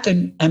back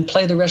and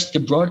play the rest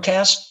of the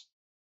broadcast?"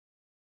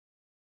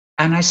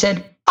 And I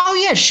said, "Oh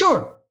yeah,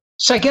 sure."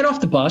 So I get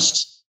off the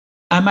bus.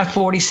 I'm at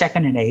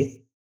 42nd and 8th,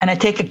 and I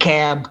take a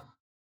cab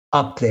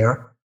up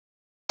there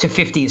to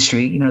 50th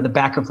Street, the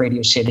back of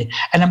Radio City.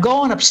 And I'm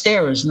going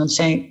upstairs and I'm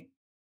saying,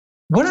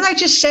 what did I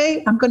just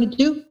say I'm going to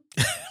do?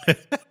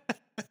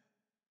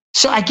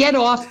 So I get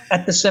off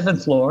at the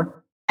 7th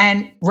floor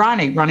and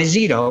Ronnie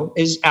Zito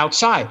is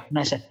outside. And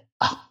I said,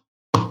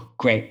 oh,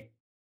 great.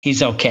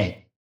 He's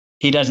okay.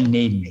 He doesn't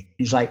need me.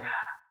 He's like,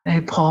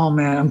 "Hey, Paul,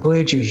 man, I'm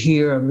glad you're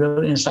here.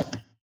 And it's like,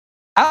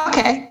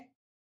 okay.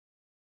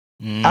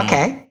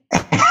 Okay.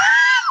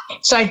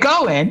 So I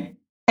go in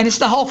and it's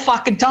the whole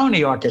fucking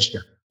Tony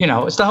orchestra.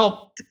 It's the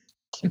whole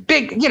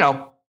big,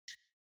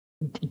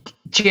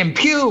 Jim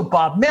Pugh,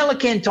 Bob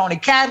Milliken, Tony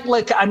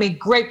Cadlick. I mean,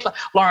 great,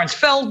 Lawrence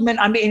Feldman.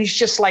 I mean, he's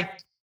just like,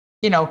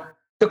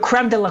 the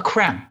creme de la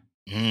creme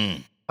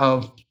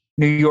of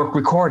New York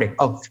recording,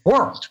 of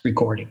world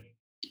recording.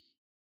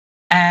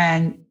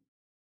 And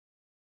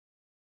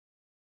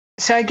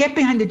so I get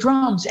behind the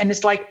drums and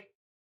it's like,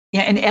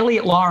 and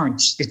Elliot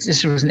Lawrence,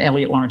 this was when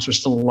Elliot Lawrence was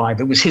still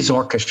alive. It was his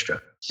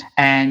orchestra.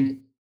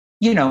 And,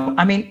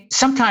 I mean,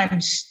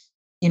 sometimes,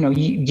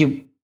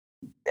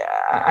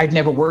 I'd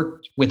never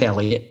worked with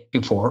Elliot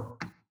before.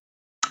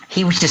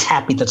 He was just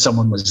happy that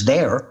someone was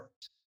there,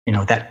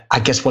 that I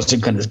guess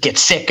wasn't going to get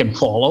sick and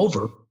fall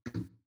over.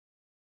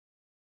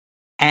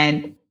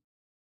 And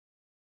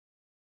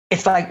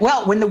it's like,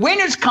 well, when the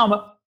winners come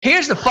up,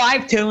 here's the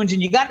 5 tunes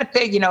and you got to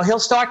pick, he'll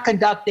start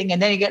conducting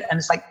and then and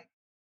it's like,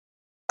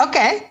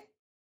 okay.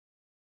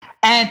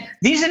 And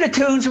these are the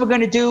tunes we're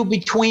going to do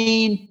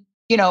between,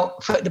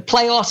 for the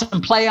playoffs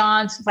and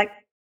play-ons. It's like,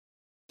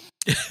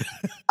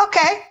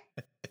 okay.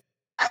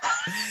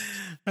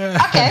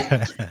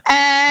 Okay.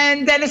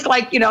 And then it's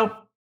like,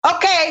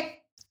 okay,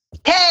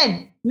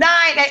 10, 9,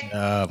 8.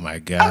 Oh my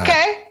God.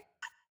 Okay.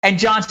 And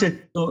John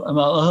said,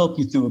 I'll help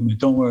you through it.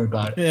 Don't worry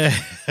about it.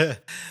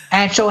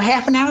 And so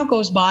half an hour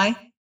goes by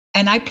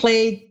and I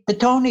played the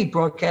Tony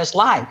broadcast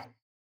live.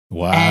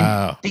 Wow.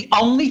 And the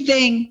only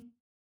thing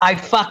I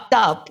fucked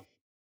up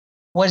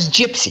was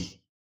Gypsy.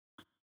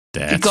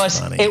 That's because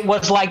funny. It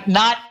was like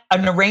not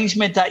an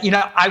arrangement that,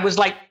 I was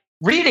like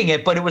reading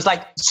it, but it was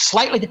like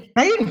slightly,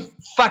 I didn't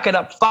fuck it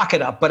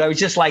up, but I was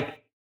just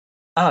like,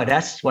 oh,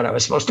 that's what I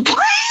was supposed to play.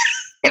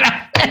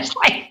 It's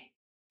like,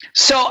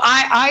 so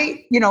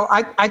I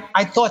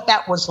thought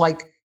that was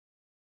like,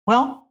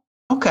 well,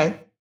 okay,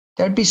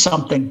 there'd be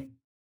something,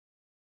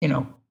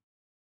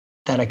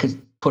 that I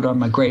could put on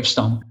my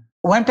gravestone.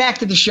 Went back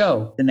to the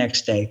show the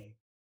next day.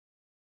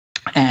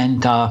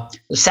 And the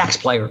sax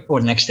player, or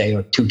the next day,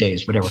 or 2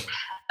 days, whatever.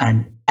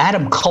 And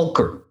Adam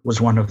Kolker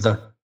was one of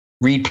the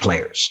reed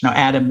players. Now,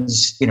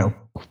 Adam's,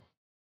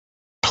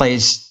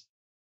 plays.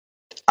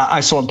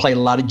 I saw him play a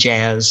lot of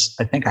jazz.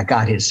 I think I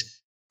got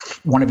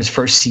one of his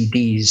first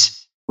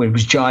CDs, where it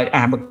was John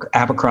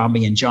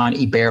Abercrombie and John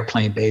Ebert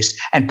playing bass,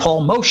 and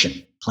Paul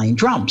Motion playing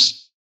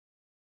drums.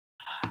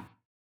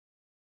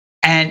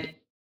 And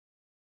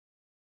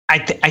I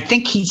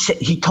think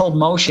he told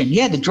Motion,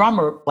 yeah, the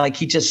drummer, like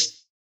he just,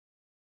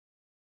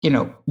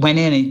 went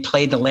in and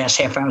played the last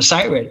half hour of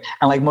Sight-Read.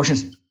 And like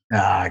Motion's,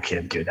 I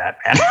can't do that,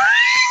 man.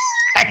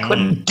 I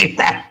couldn't do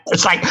that.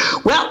 It's like,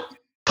 well,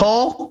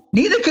 Paul,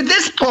 neither could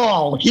this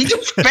Paul. He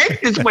just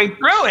faked his way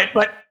through it.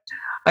 But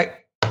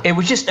it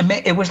was just,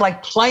 it was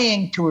like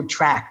playing to a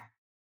track,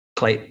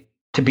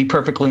 to be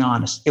perfectly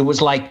honest. It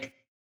was like,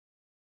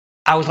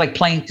 I was like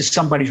playing to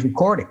somebody's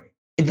recording.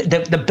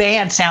 The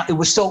band sound, it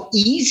was so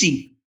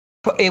easy.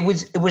 It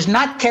was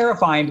not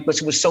terrifying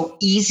because it was so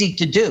easy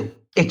to do.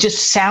 It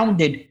just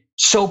sounded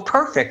so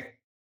perfect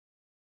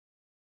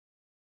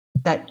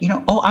that,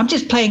 I'm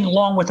just playing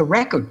along with a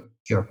record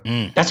here.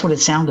 That's what it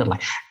sounded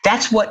like.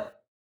 That's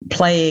what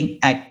playing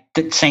at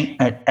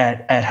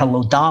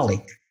Hello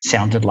Dolly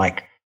sounded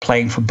like,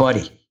 playing for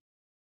Buddy.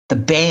 The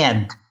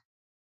band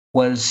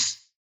was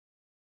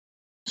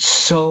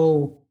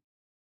so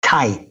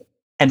tight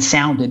and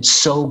sounded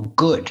so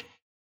good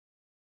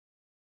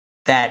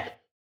that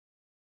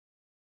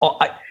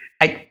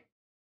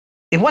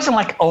it wasn't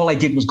like all I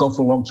did was go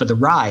along for the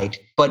ride,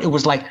 but it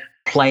was like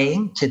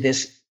playing to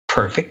this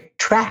perfect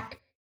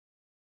track.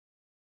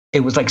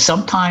 It was like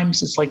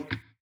sometimes it's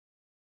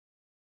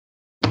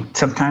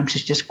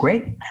just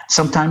great.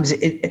 Sometimes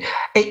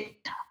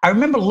I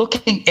remember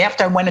looking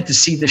after I went in to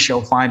see the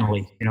show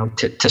finally,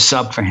 to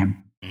sub for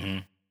him. Mm-hmm.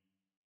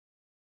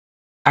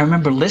 I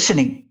remember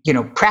listening,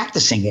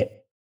 practicing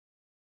it,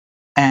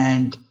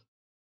 and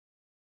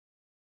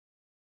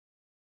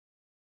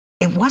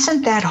it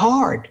wasn't that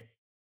hard.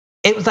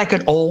 It was like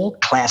an old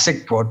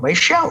classic Broadway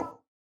show.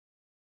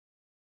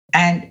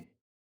 And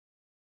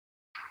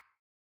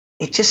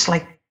it's just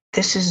like,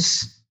 this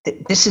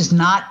is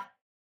not,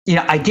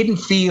 I didn't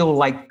feel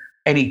like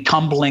any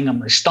tumbling on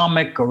my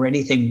stomach or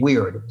anything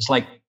weird. It was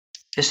like,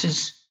 this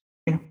is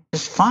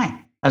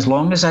fine. As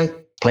long as I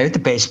play with the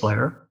bass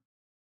player,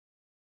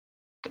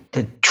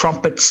 the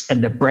trumpets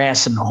and the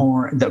brass and the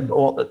horn,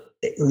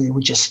 it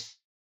was just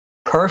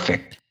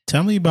perfect.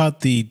 Tell me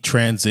about the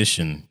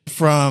transition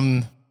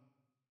from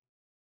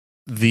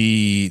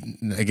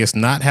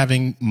not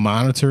having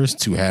monitors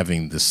to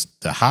having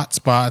the hot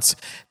spots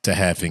to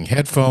having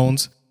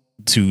headphones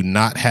to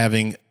not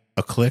having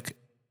a click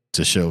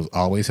to shows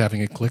always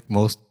having a click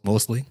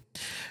mostly.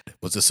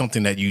 Was it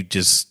something that you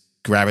just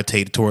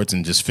gravitated towards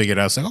and just figured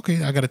out,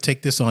 okay, I got to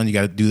take this on. You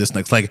got to do this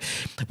next. Like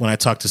when I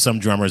talked to some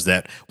drummers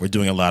that were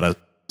doing a lot of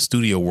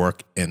studio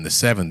work in the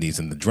 70s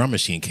and the drum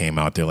machine came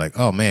out, they're like,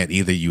 oh man,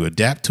 either you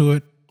adapt to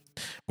it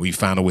or you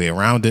find a way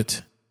around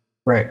it,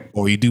 right?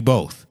 Or you do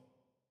both.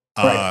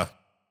 Right.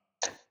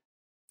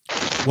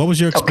 What was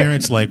your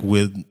experience like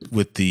with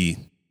the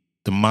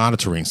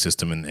monitoring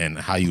system and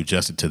how you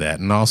adjusted to that,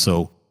 and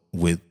also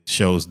with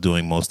shows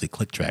doing mostly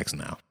click tracks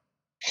now?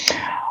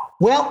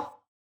 Well,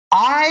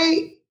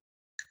 I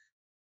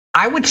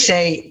would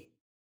say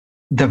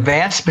the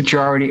vast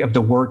majority of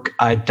the work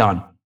I've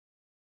done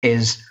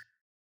is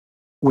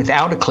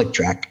without a click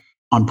track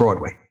on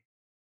Broadway.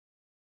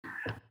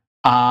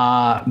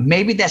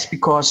 Maybe that's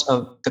because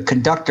of the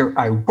conductor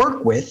I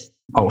work with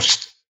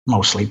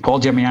mostly.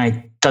 Paul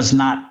Gemignani does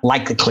not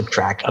like the click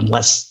track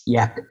unless you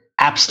have to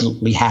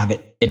absolutely have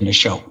it in the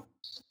show.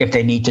 If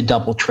they need to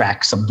double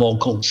track some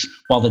vocals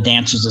while the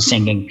dancers are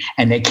singing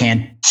and they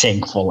can't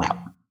sing full out.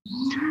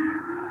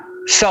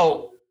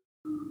 So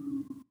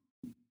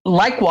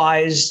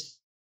likewise,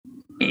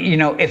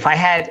 if I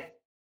had,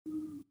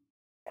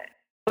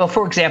 well,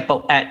 for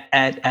example, I've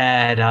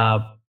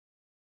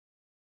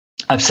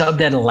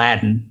subbed at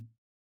Aladdin,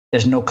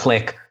 there's no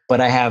click,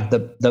 but I have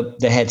the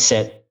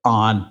headset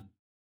on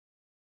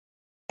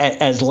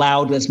as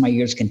loud as my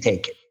ears can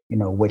take it,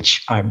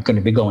 which I'm going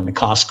to be going to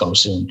Costco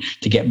soon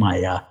to get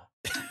my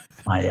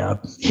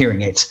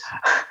hearing aids.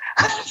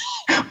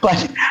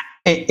 But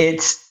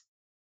is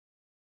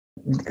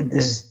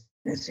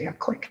there a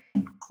click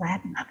in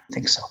Aladdin? I don't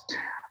think so.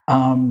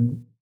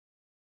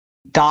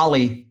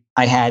 Dolly,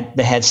 I had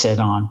the headset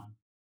on,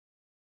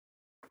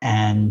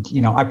 and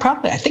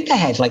I think I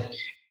had like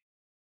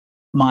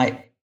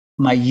my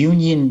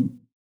Union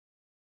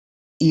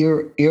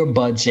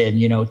earbuds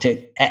in,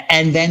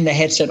 and then the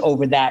headset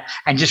over that,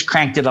 and just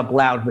cranked it up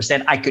loud, which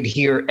then I could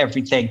hear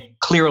everything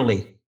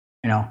clearly.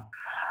 Yeah,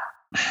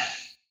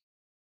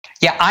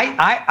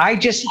 I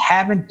just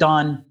haven't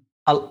done.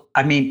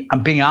 I'm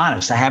being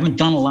honest. I haven't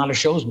done a lot of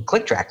shows with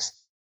click tracks,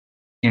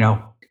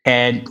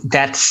 and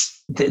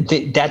that's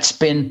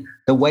been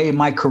the way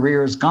my career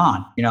has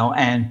gone,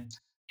 and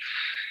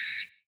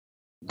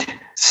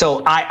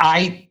so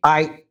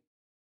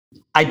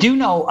I do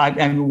know.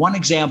 One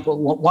example.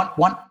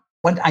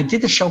 When I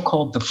did the show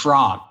called The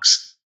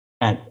Frogs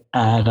at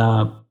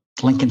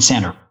Lincoln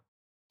Center,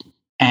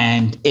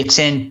 and it's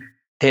in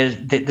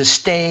the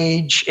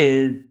stage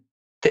is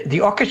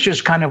the orchestra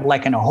is kind of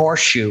like in a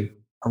horseshoe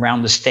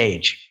around the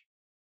stage,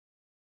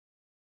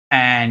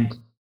 and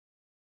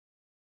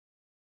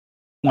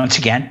once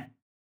again,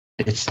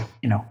 it's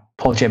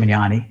Paul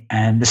Gemignani,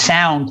 and the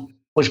sound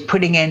was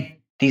putting in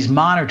these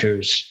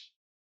monitors,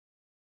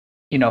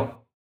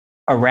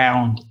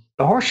 around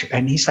the horseshoe.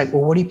 And he's like,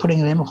 well, what are you putting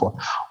it in for?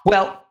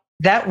 Well,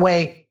 that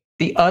way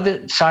the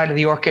other side of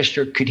the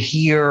orchestra could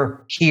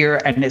hear,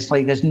 and it's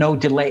like there's no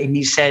delay. And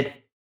he said,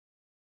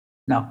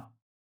 no,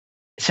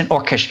 it's an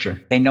orchestra.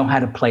 They know how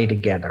to play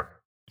together.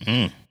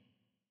 Mm.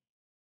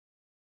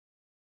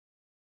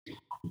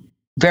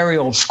 Very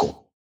old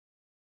school.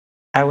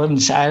 I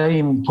don't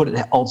even put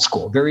it old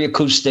school. Very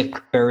acoustic,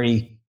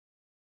 very,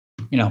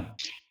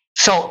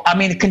 So,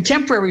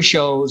 contemporary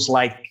shows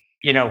like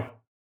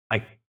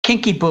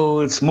Kinky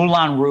Boots,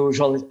 Moulin Rouge,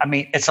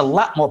 it's a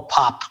lot more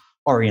pop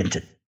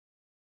oriented.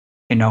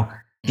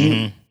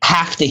 You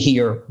have to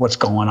hear what's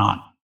going on.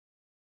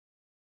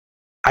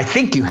 I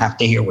think you have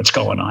to hear what's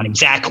going on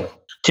exactly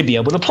to be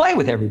able to play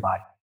with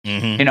everybody.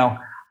 Mm-hmm.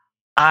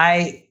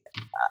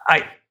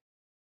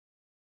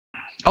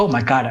 Oh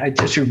my God, I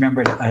just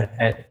remembered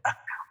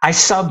I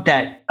subbed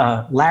at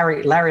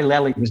Larry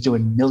Lelly was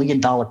doing $1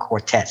 Million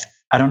Quartet.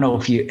 I don't know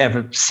if you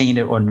ever seen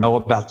it or know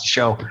about the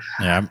show.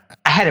 Yeah.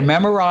 I had to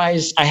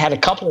memorize. I had a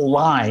couple of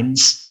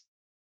lines,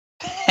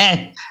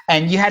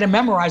 and you had to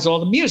memorize all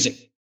the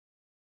music.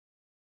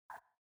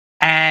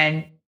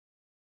 And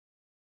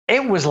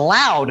it was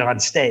loud on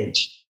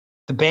stage.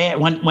 The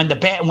band,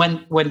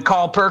 when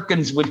Carl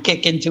Perkins would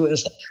kick into it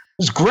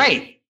was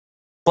great.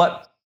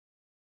 But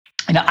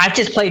I've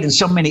just played in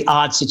so many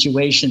odd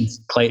situations,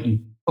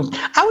 Clayton.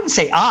 I wouldn't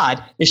say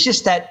odd. It's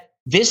just that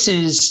this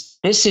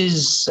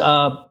is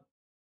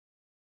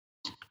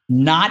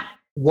not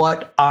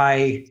what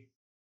I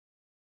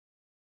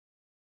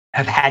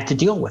have had to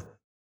deal with.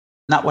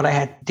 Not what I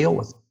had to deal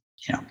with.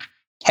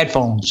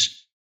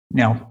 Headphones,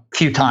 a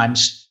few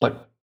times,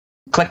 but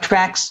click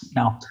tracks,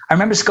 no. I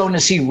remember going to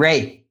see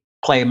Ray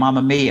play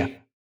Mamma Mia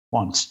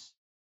once.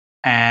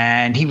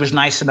 And he was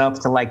nice enough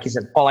to he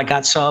said, I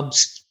got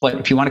subs, but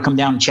if you want to come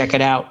down and check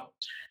it out.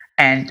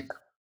 And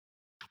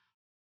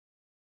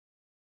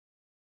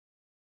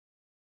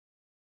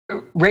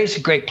Ray's a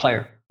great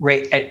player.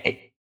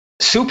 Ray,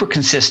 super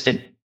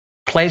consistent,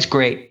 plays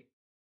great.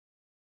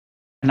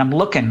 And I'm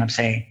looking, I'm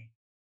saying,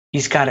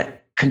 he's got to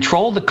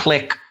control the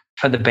click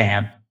for the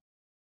band.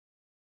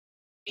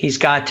 He's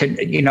got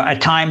to,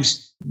 at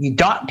times you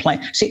don't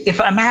play. See,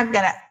 if I'm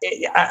gonna,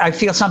 I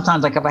feel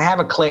sometimes like if I have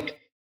a click,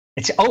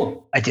 it's,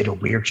 I did a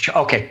weird show.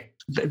 Okay,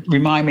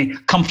 remind me,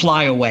 Come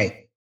Fly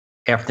Away.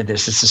 After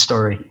this, it's the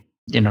story,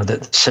 the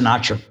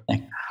Sinatra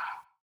thing.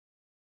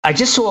 I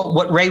just saw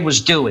what Ray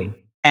was doing.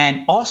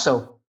 And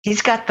also,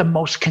 he's got the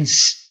most,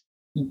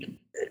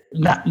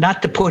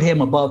 not to put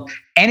him above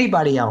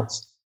anybody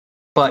else,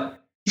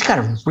 but he's got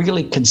a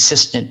really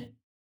consistent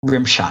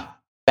rim shot,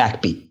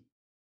 backbeat.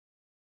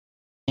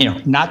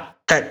 Not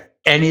that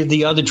any of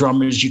the other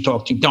drummers you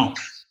talk to don't,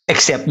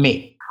 except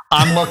me.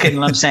 I'm looking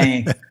and I'm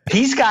saying,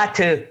 he's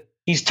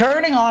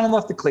turning on and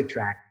off the click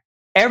track.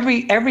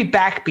 Every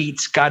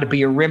backbeat's got to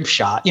be a rim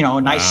shot,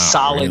 a nice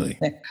solid really?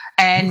 thing.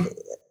 And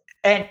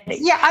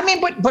yeah,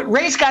 but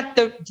Ray's got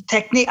the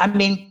technique.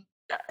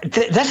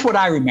 That's what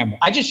I remember.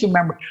 I just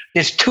remember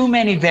there's too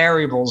many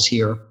variables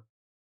here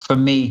for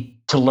me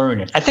to learn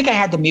it. I think I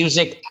had the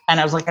music and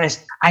I was like,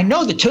 I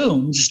know the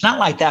tunes. It's not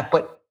like that,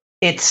 but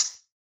it's,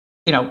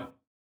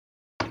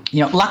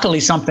 luckily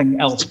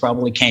something else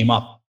probably came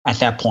up at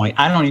that point.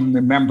 I don't even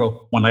remember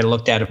when I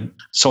looked at him,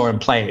 saw him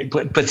play,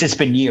 but it's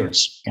been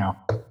years,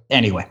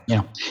 Anyway,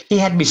 he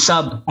had me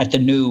sub at the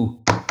new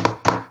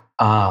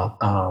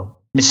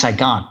Miss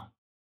Saigon,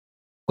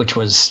 which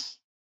was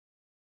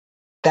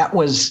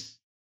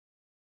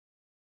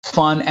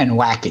fun and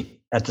wacky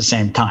at the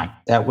same time.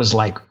 That was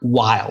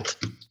wild.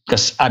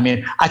 Because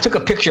I took a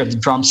picture of the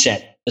drum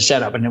set, the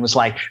setup, and it was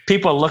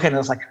people are looking at it,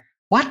 it's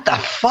what the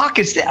fuck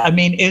is that?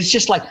 It's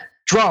just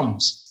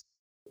drums,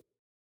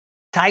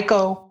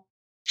 taiko,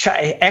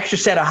 extra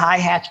set of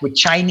hi-hats with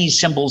Chinese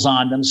symbols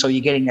on them. So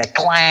you're getting that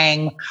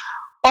clang,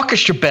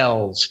 orchestra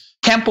bells,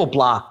 tempo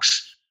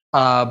blocks.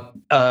 Let's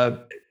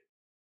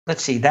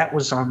see, that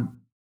was on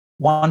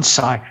one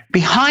side.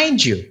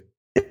 Behind you,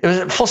 there was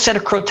a full set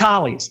of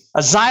crotales,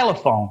 a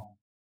xylophone,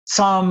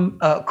 some,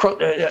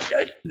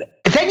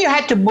 then you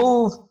had to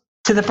move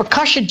to the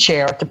percussion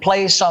chair to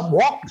play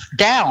walk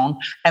down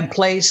and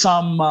play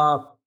some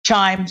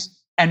chimes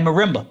and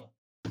marimba,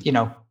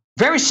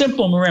 very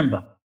simple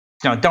marimba.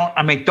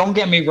 Don't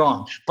get me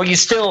wrong, but you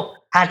still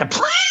had to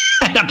play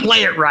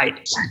it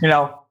right.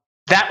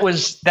 That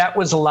was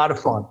a lot of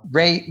fun.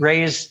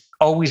 Ray's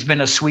always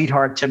been a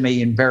sweetheart to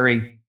me and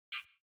very,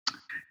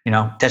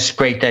 that's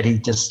great that he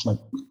just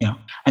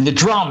and the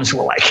drums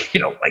were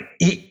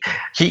he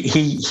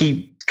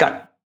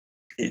got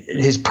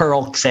his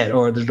pearl set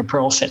or the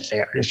pearl set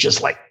there. It's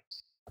just it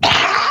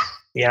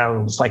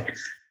was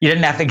you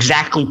didn't have to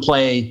exactly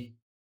play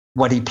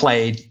what he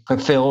played for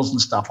fills and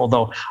stuff.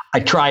 Although I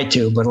tried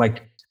to, but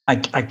I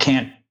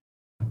can't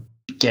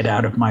get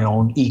out of my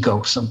own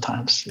ego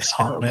sometimes. It's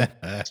horrible.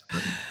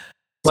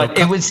 But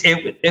it was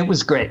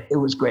great. It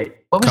was great.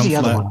 What was the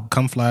other one?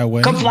 Come Fly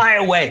Away. Come Fly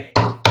Away.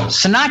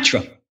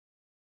 Sinatra.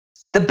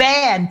 The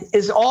band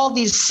is all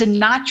these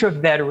Sinatra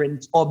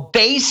veterans or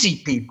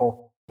bassy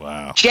people.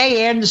 Wow.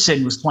 Jay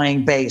Anderson was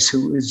playing bass,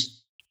 who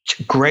is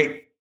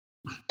great.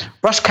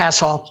 Russ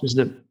Kassoff was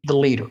the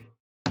leader.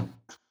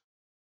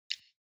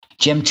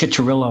 Jim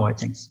Ciccirillo, I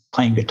think,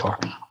 playing guitar.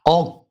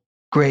 All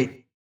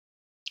great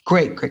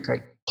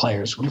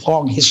players with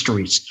long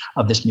histories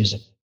of this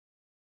music.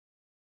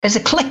 There's a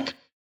click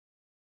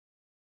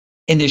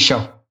in this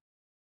show.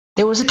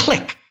 There was a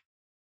click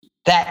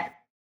that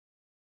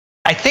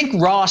I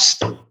think Russ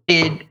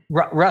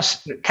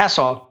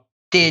Kassoff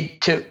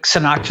did to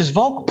Sinatra's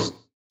vocals.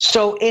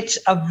 So it's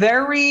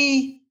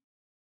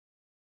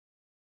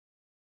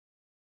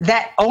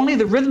that only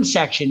the rhythm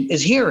section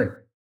is hearing.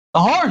 The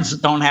horns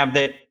don't have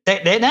that.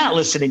 They're not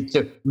listening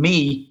to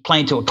me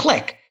playing to a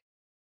click.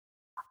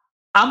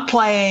 I'm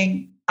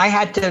playing. I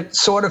had to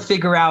sort of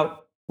figure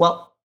out,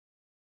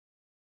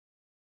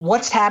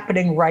 what's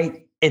happening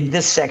right in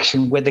this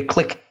section where the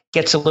click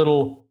gets a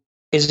little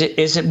Is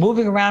it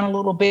moving around a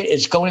little bit?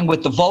 It's going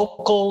with the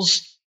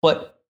vocals,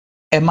 but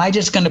am I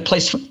just going to play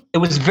it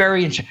was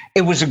very interesting.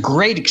 It was a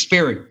great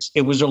experience.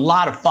 It was a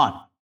lot of fun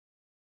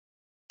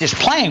just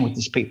playing with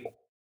these people.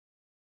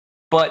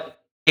 But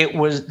it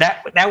was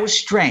that was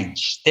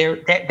strange.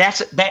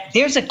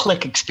 There's a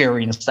click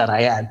experience that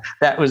I had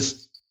that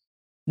was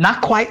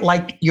not quite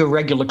like your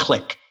regular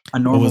click, a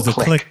normal Was the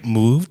click. click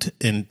moved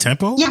in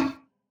tempo? Yeah.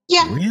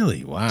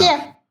 Really? Wow.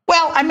 Yeah.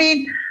 Well, I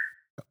mean,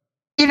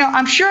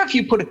 I'm sure if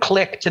you put a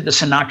click to the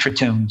Sinatra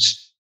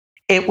tunes,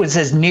 it was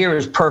as near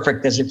as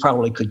perfect as it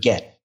probably could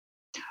get.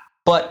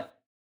 But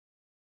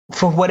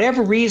for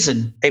whatever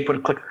reason, they put a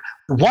click.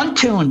 One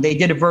tune, they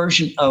did a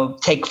version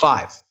of Take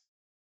 5.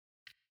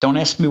 Don't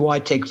ask me why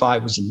Take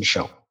 5 was in the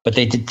show, but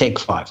they did Take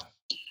 5.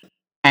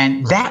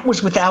 And that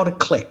was without a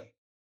click.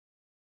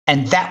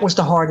 And that was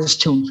the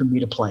hardest tune for me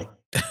to play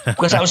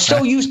because I was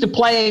so used to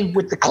playing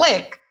with the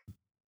click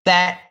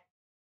that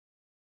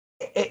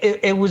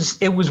it was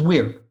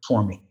weird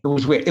for me. It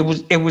was weird.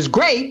 It was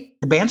great.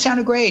 The band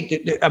sounded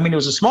great. I mean, it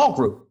was a small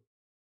group,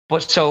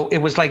 but so it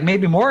was like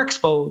maybe more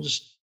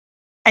exposed.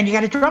 And you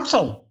got a drum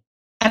solo,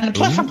 and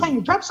plus I'm playing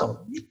a drum solo.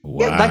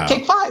 Wow. Yeah, like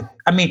Take 5.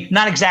 I mean,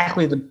 not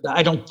exactly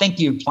I don't think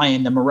you're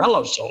playing the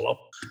Morello solo,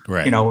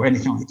 Right. or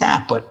anything like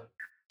that. But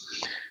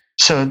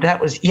so that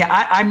was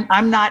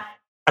I'm not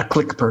a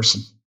click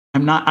person.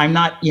 I'm not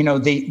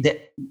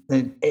the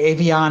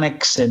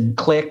avionics and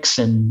clicks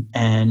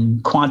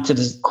and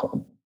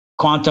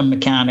quantum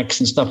mechanics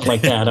and stuff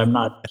like that. I'm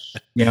not,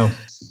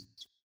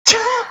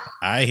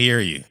 I hear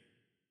you.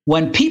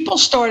 When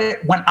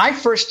I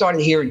first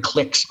started hearing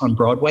clicks on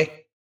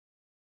Broadway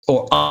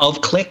or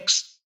of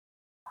clicks,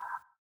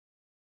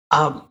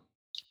 I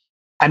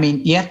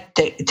mean,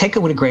 take it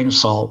with a grain of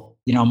salt.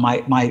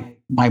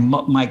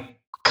 My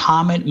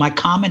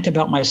comment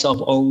about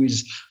myself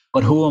always,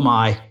 but who am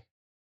I?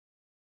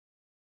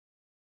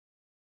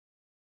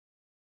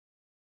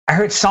 I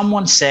heard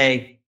someone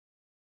say,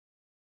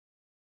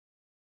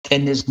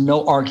 then there's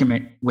no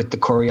argument with the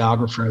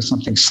choreographer or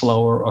something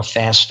slower or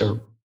faster.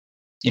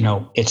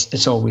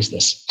 It's always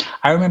this.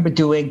 I remember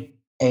doing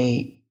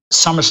a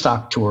summer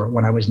stock tour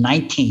when I was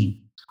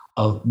 19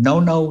 of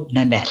No No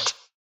Nanette,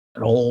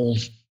 an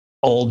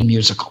old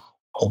musical,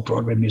 old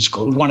Broadway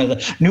musical. It was one of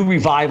the new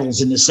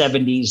revivals in the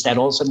 70s that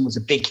all of a sudden was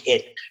a big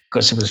hit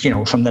because it was,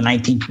 from the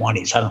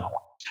 1920s. I don't know.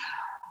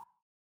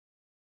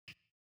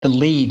 The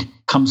lead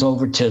comes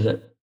over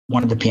to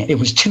one of the pianos. It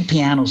was 2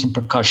 pianos and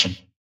percussion.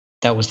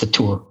 That was the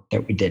tour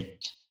that we did.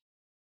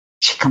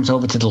 She comes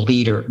over to the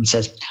leader and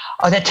says,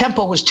 "Oh, that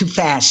tempo was too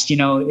fast. You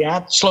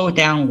have to slow it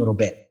down a little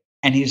bit."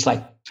 And he's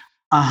like,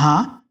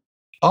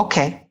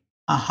 "Okay,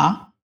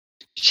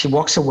 She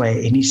walks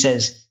away and he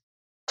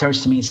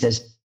turns to me and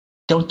says,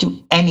 "Don't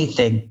do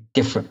anything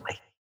differently."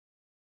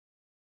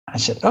 I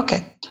said,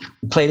 "Okay."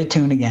 We play the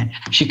tune again.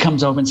 She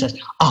comes over and says,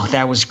 "Oh,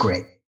 that was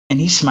great." And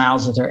he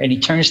smiles at her and he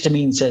turns to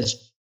me and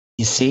says,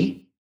 "You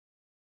see?"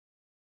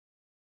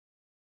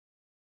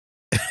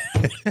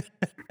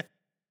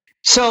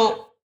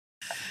 So,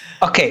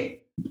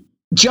 okay,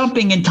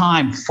 jumping in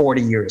time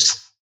 40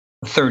 years,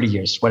 30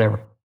 years,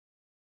 whatever.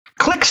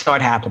 Clicks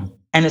start happening.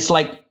 And it's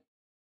like,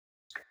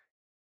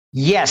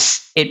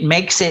 yes, it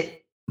makes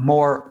it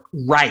more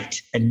right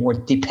and more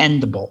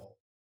dependable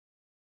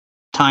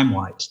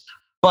time-wise.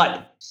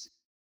 But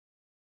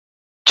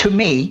to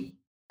me,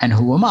 and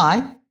who am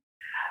I,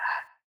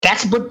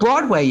 that's what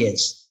Broadway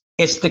is.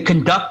 It's the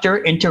conductor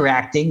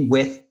interacting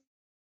with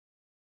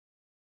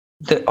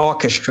the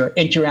orchestra,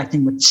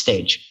 interacting with the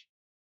stage.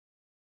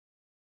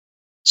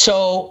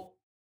 So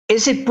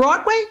is it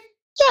Broadway?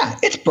 Yeah,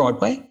 it's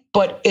Broadway,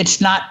 but it's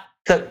not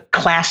the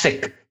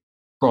classic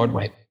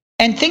Broadway.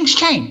 And things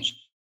change.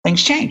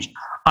 Things change.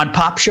 On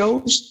pop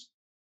shows,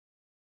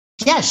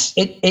 yes,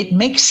 it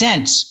makes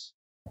sense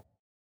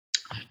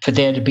for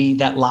there to be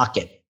that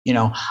lock-it.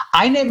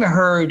 I never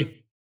heard,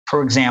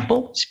 for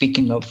example,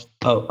 speaking of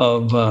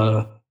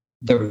the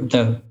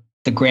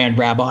Grand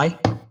Rabbi,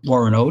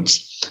 Warren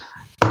Oates,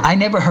 I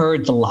never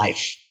heard The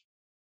Life,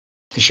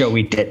 the show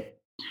we did.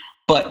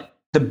 But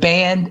the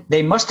band,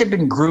 they must have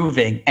been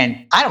grooving,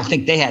 and I don't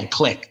think they had a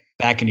click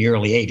back in the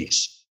early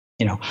 80s.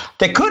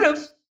 They could have.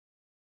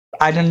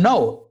 I don't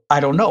know.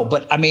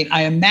 But I mean,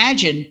 I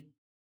imagine,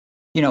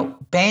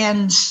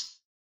 bands,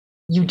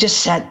 you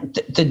just said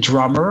the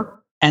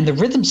drummer and the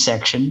rhythm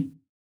section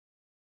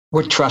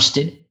were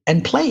trusted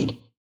and played.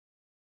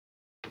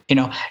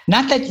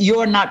 Not that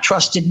you're not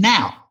trusted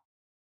now,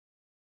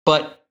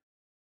 but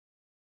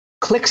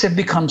clicks have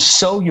become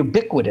so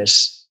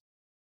ubiquitous,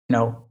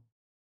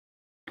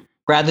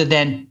 rather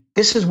than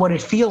this is what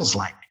it feels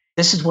like.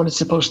 This is what it's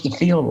supposed to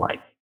feel like.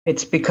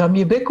 It's become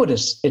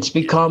ubiquitous. It's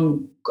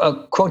become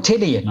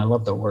quotidian. I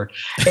love the word.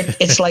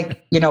 It's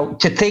like,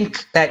 to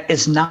think that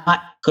it's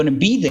not going to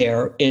be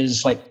there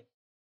is like,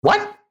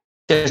 what?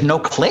 There's no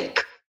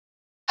click?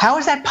 How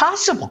is that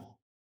possible?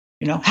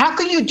 How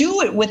can you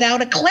do it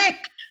without a click?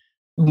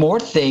 More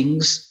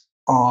things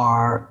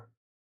are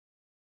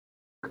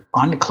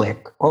on the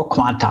click or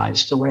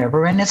quantized or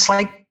whatever. And it's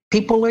like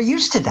people are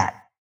used to that.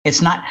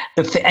 It's not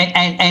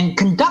and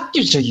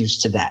conductors are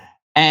used to that.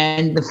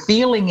 And the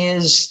feeling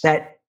is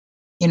that,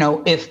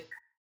 if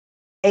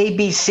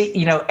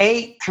ABC,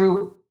 A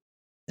through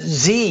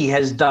Z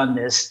has done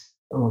this,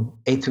 or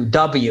A through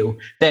W,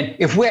 then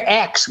if we're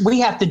X, we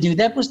have to do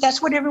that because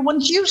that's what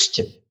everyone's used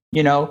to.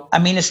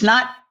 It's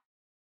not,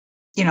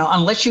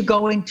 unless you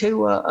go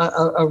into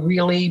a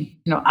really,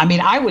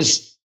 I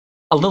was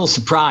a little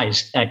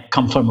surprised at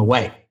Come From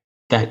Away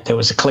that there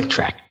was a click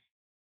track.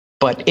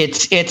 But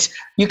it's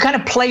you kind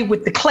of play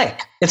with the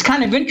click. It's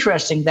kind of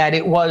interesting that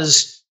it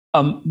was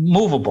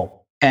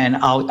movable, and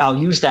I'll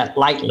use that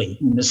lightly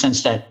in the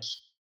sense that,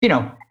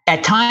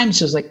 at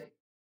times it's like,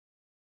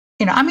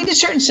 there's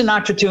certain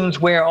Sinatra tunes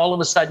where all of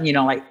a sudden,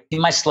 like you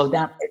might slow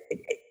down,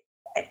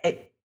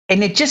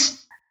 and it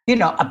just,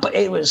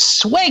 it was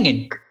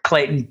swinging,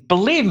 Clayton.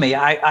 Believe me,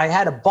 I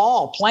had a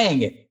ball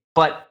playing it,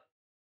 but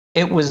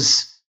it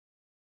was.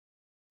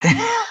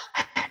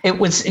 It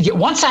was,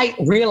 once I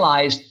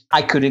realized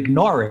I could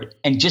ignore it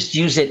and just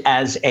use it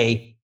as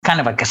a kind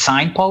of like a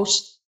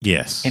signpost.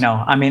 Yes.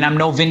 I'm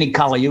no Vinnie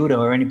Colaiuta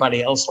or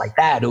anybody else like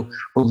that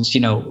who's,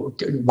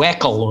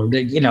 Weckl or,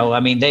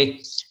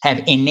 they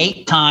have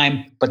innate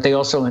time, but they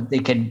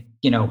can,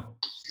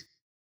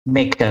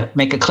 make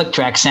a click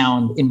track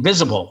sound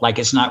invisible, like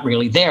it's not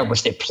really there, but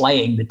they're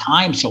playing the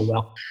time so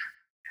well.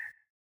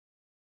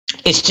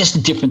 It's just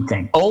a different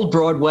thing. Old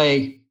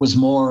Broadway was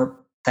more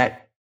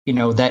that,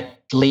 that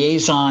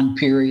liaison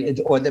period,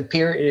 or the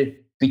period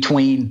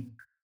between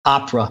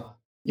opera,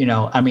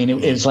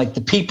 it was like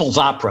the people's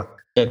opera,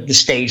 the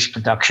stage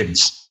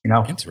productions,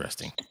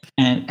 Interesting.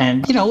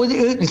 And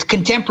it's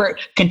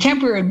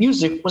contemporary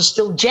music was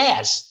still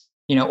jazz,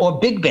 or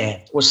big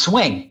band or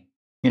swing,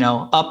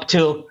 up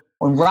till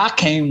when rock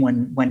came,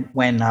 when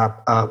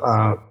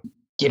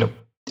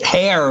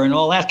hair and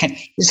all that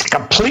it's a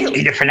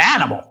completely different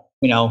animal,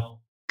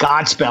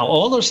 Godspell,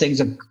 all those things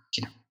are,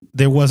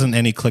 There wasn't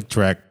any click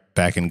track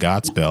back in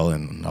Godspell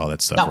and all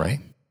that stuff, right?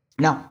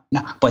 No,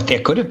 but there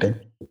could have been.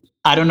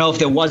 I don't know if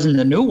there wasn't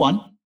the new one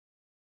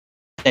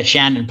that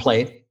Shannon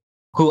played,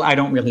 who I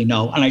don't really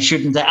know. And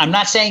I'm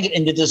not saying it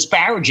in the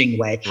disparaging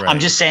way. Right. I'm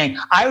just saying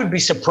I would be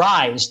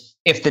surprised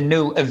if the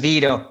new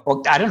Evita,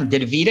 or I don't know,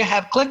 did Evita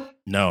have click?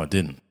 No, it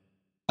didn't.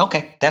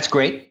 Okay, that's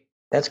great.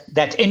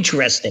 That's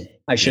interesting,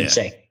 I should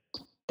say.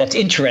 That's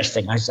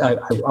interesting.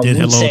 Did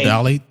Hello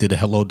Dolly? Did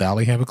Hello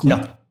Dolly have a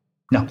click?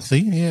 No. See,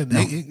 yeah,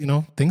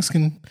 no. Things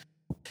can.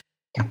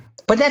 Yeah.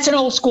 But that's an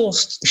old school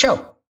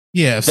show.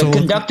 Yeah. The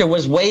conductor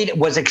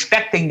was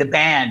expecting the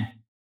band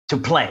to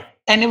play,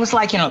 and it was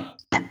like,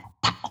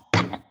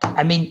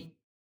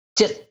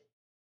 just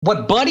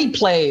what Buddy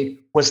played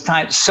was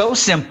so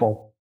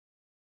simple,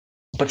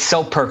 but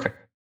so perfect,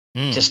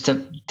 just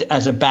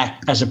as a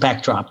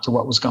backdrop to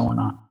what was going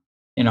on,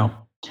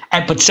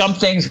 but some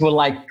things were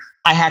like,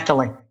 I had to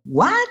like,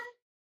 what?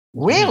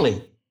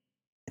 Really?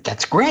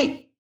 That's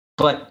great.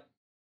 But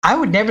I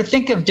would never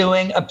think of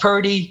doing a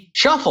Purdy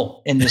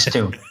shuffle in this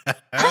tune.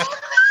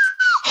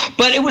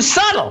 But it was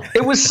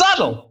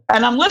subtle.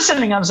 And I'm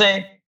listening, I'm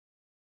saying,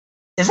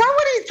 is that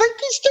what he think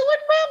he's doing,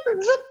 man?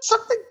 Is that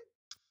something?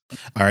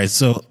 All right.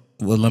 So,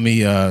 let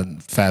me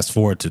fast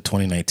forward to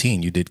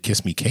 2019. You did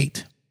Kiss Me,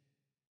 Kate.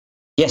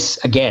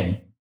 Yes. Again,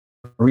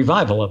 a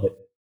revival of it.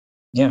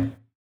 Yeah.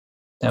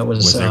 That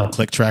was there a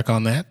click track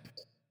on that?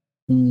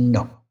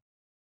 No.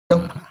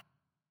 So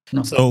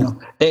no.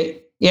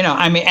 They,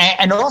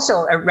 and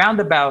also around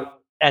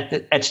about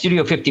at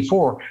Studio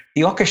 54,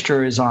 the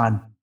orchestra is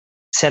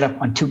set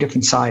up on two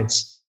different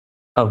sides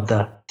of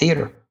the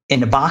theater in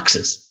the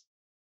boxes.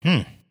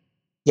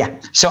 Yeah.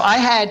 So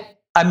I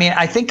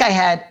think I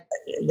had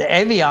the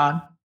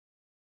Evian,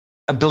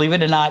 believe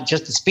it or not,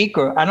 just a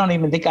speaker. I don't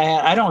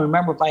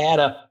remember if I had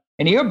an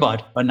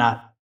earbud or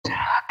not.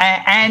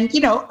 And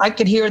I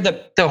could hear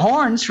the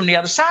horns from the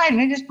other side, and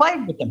I just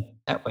played with them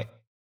that way.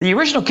 The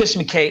original Kiss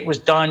Me, Kate was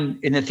done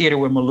in the theater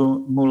where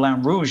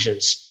Moulin Rouge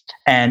is,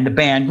 and the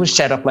band was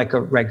set up like a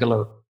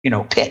regular,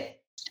 pit.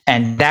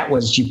 And that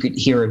was, you could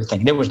hear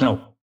everything. There was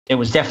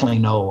definitely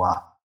no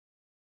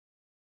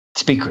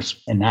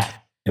speakers in that.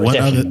 There was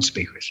definitely no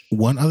speakers.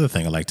 One other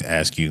thing I'd like to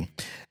ask you.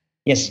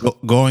 Yes.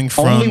 Going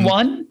from only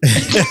one?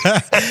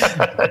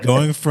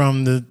 Going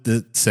from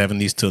the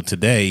 70s till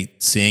today,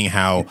 seeing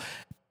how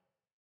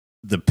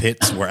the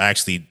pits were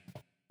actually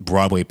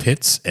Broadway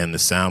pits and the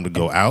sound would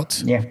go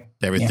out. Yeah.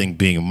 Everything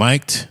being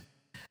mic'd.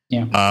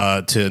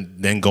 Yeah. To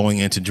then going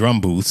into drum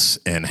booths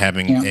and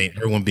having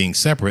everyone being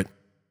separate.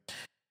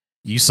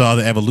 You saw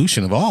the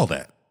evolution of all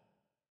that.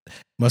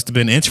 Must have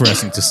been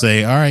interesting to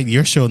say, all right,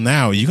 your show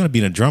now, you're going to be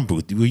in a drum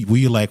booth. Were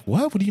you like,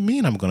 what? What do you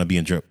mean I'm going to be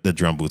in the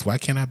drum booth? Why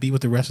can't I be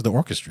with the rest of the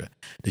orchestra?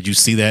 Did you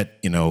see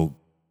that,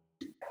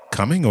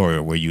 coming,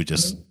 or were you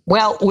just?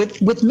 Well,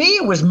 with me,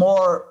 it was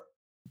more,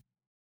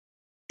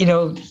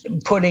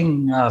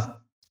 putting,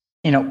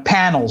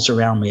 panels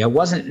around me. I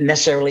wasn't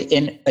necessarily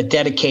in a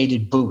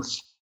dedicated booth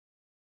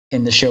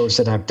in the shows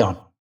that I've done.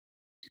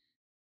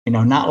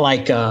 Not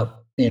like,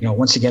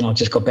 once again, I'll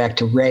just go back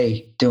to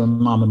Ray doing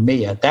Mamma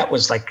Mia. That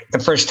was like the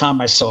first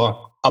time I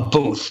saw a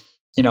booth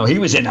He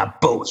was in a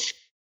booth,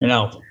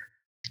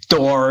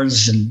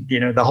 doors and,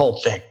 the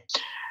whole thing.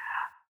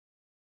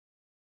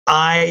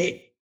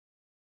 I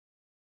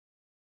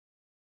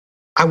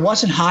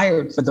wasn't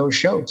hired for those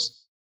shows.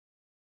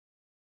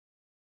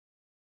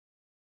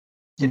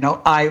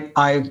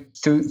 I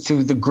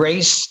through the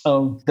grace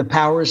of the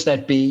powers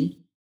that be,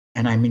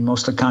 and I mean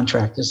mostly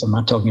contractors, I'm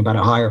not talking about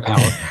a higher power.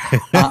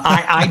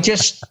 I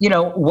just,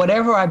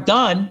 whatever I've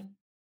done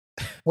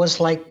was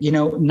like,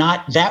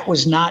 that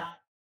was not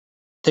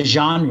the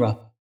genre.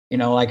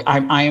 Like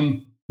I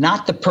am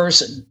not the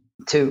person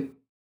to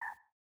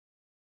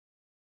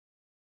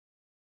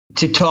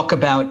talk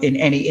about in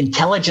any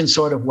intelligent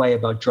sort of way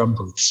about drum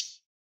booths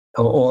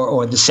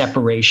or the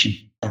separation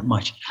that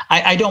much.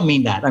 I don't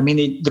mean that. I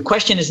mean, the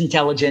question is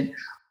intelligent.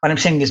 What I'm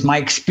saying is my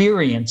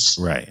experience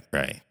right.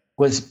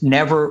 was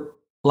never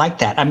like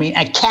that. I mean,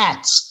 at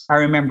Cats, I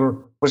remember,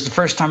 was the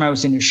first time I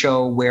was in a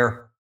show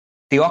where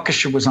the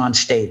orchestra was on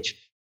stage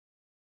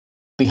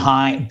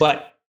behind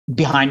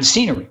the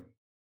scenery.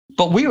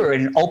 But we were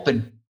in an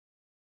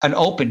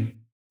open,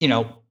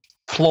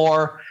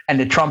 floor, and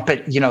the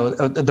trumpet,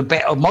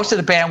 most of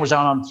the band was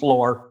on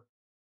floor.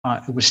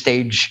 It was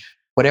stage,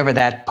 whatever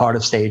that part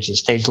of stage is,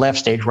 stage left,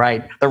 stage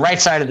right, the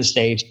right side of the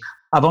stage.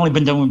 I've only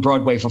been doing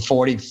Broadway for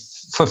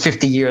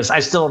 50 years. I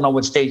still don't know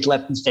what stage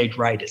left and stage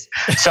right is.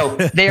 So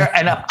there,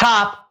 and up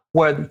top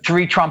were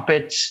 3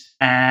 trumpets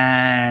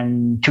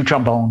and 2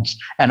 trombones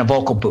and a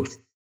vocal booth,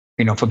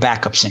 for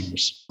backup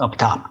singers up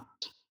top.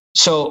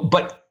 So,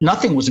 but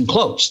nothing was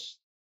enclosed.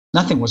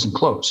 Nothing was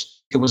enclosed.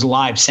 It was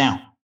live sound.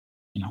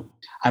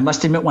 I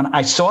must admit, when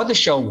I saw the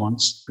show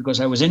once,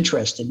 because I was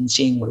interested in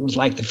seeing what it was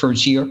like the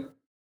first year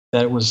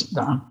that it was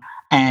done,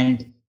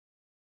 and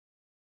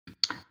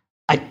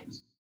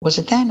was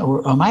it then,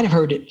 or I might have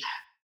heard it.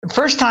 The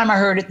first time I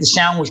heard it, the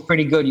sound was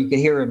pretty good. You could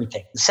hear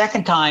everything. The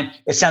second time,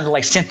 it sounded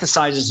like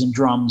synthesizers and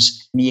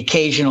drums and the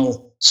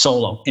occasional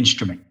solo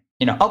instrument.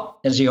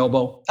 There's the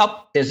oboe.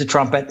 There's the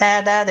trumpet.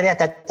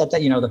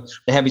 The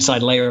heavy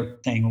side layer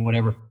thing or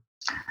whatever.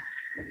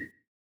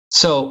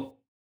 So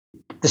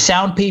the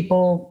sound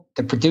people,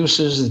 the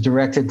producers, the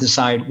director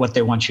decide what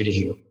they want you to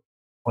hear.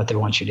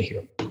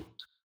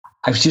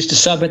 I used to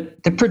sub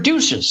it. The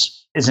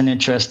producers is an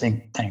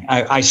interesting thing.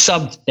 I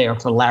subbed there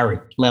for Larry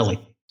Lely.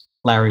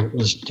 Larry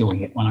was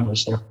doing it when I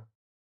was there.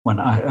 When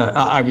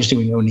I was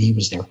doing it when he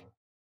was there.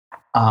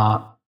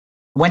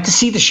 Went to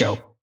see the show.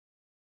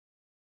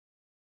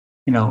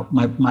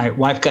 My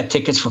wife got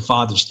tickets for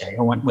Father's Day.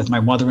 I went with my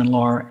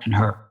mother-in-law and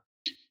her.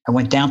 I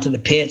went down to the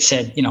pit,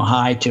 said,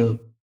 hi to,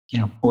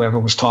 whoever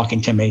was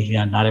talking to me.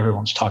 Not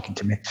everyone was talking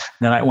to me. And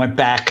then I went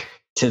back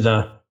to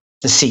the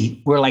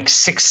seat. We're like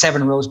 6,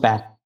 7 rows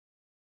back.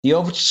 The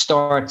overture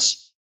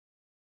starts.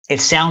 It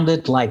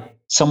sounded like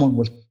someone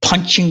was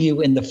punching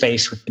you in the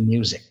face with the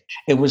music.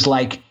 It was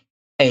like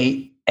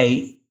a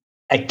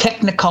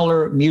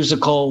Technicolor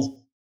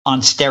musical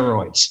on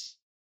steroids.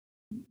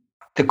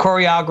 The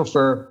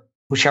choreographer,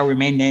 who shall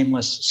remain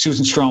nameless,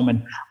 Susan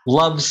Stroman,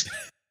 loves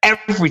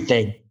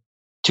everything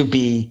to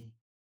be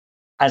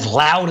as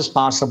loud as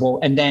possible.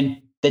 And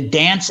then the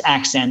dance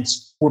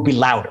accents will be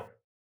louder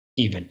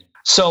even.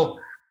 So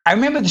I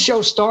remember the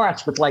show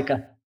starts with like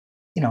a,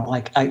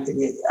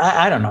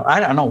 I don't know.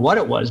 I don't know what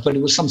it was, but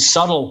it was some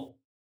subtle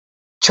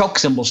choke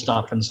cymbal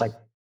stuff. And it's like,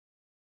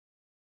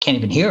 can't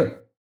even hear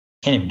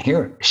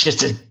it. It's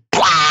just a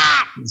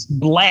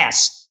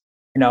blast,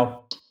 and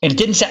it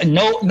didn't sound,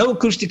 no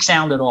acoustic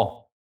sound at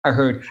all. I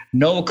heard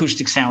no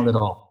acoustic sound at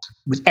all,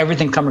 with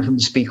everything coming from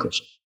the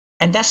speakers.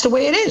 And that's the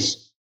way it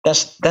is.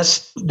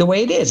 That's the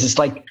way it is. It's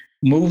like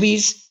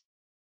movies,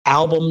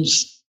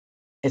 albums.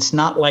 It's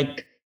not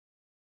like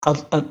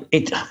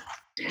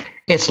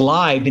it's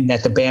live in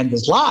that the band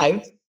is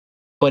live,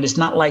 but it's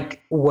not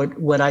like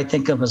what I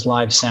think of as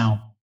live sound.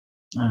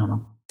 I don't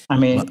know. I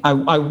mean,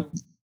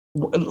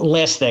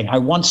 last thing, I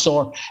once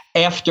saw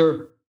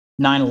after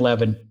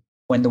 9/11,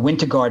 when the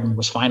Winter Garden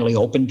was finally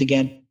opened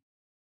again.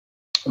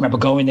 I remember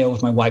going there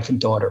with my wife and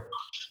daughter,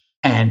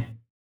 and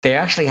they're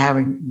actually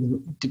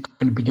going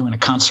to be doing a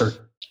concert,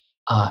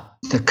 the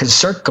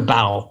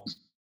Concertgebouw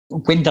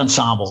Wind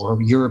Ensemble or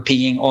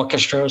European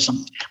Orchestra or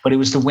something, but it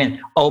was the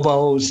wind,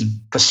 oboes and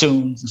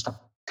bassoons and stuff.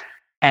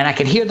 And I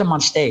could hear them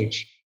on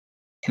stage,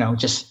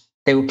 just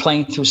they were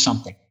playing through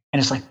something.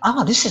 And it's like,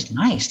 oh, this is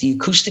nice. The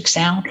acoustic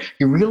sound,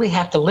 you really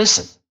have to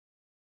listen.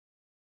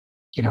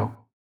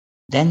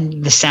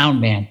 Then the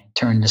sound man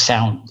turned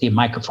the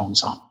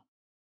microphones on.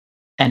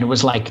 And it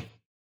was like,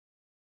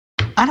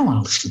 I don't want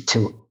to listen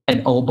to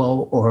an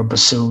oboe or a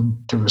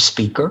bassoon through a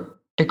speaker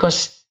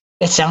because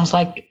it sounds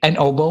like an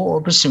oboe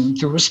or bassoon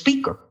through a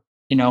speaker.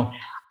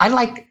 I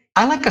like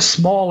a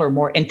smaller,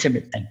 more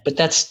intimate thing, but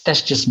that's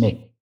just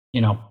me,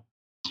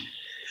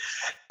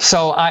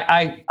 So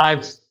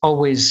I've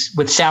always,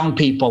 with sound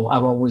people,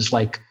 I've always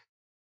like,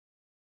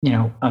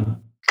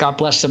 God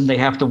bless them, they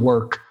have to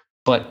work,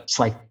 but it's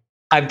like,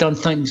 I've done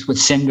things with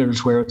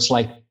singers where it's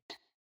like,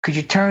 could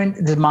you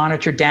turn the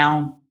monitor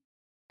down?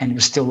 And it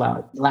was still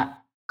loud.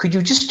 Could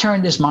you just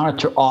turn this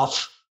monitor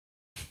off?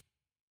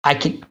 I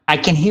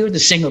can hear the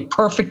singer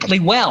perfectly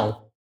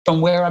well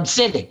from where I'm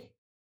sitting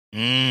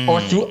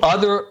or through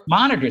other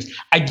monitors.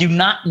 I do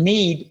not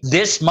need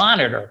this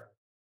monitor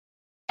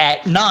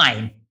at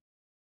 9,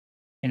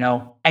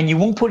 and you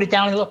won't put it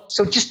down.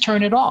 So just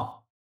turn it off.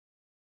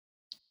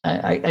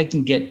 I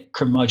can get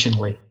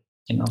curmudgeonly,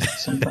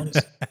 sometimes.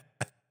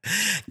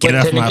 Get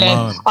off my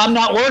lawn. I'm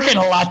not working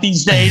a lot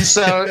these days,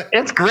 so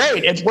it's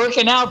great. It's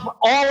working out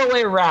all the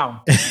way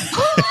around.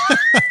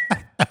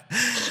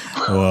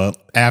 Well,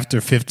 after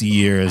 50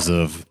 years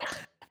of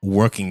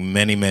working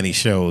many, many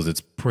shows,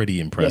 it's pretty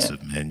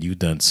impressive, man. You've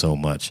done so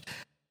much.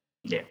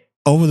 Yeah.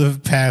 Over those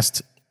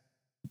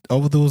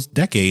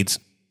decades,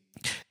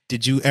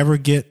 did you ever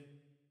get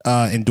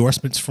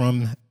endorsements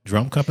from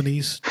drum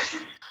companies?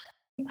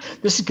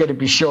 This is going to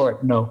be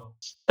short. No.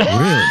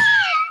 Really?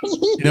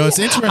 It's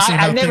interesting.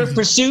 I never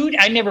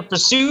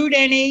pursued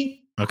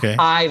any. Okay.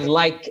 I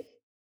like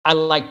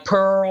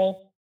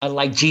Pearl. I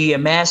like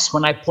GMS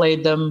when I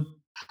played them.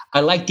 I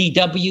like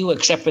DW,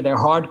 except for their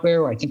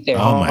hardware. I think their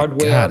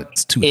hardware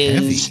it's too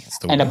heavy. It's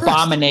an worst.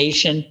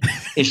 Abomination.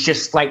 It's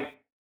just like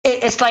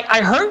it's like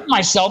I hurt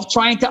myself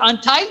trying to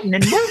untighten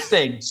and move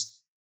things.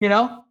 I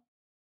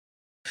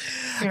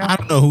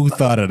don't know who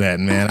thought of that,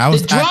 man.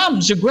 The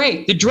drums are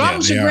great. The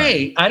drums are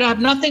great. I have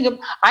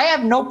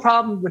no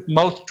problem with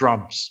most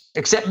drums,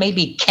 except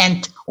maybe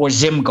Kent or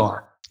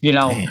Zimgar.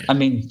 I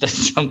mean,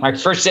 my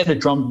first set of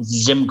drums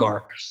was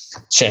Zimgar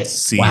set.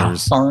 Sears. Wow,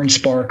 orange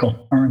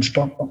sparkle.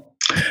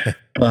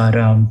 But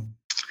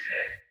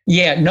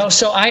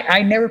so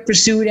I never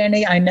pursued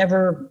any.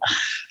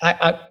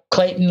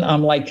 Clayton,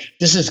 I'm like,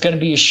 this is going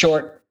to be a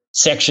short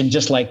section,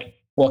 just like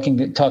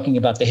talking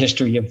about the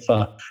history of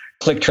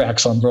click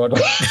tracks on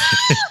Broadway.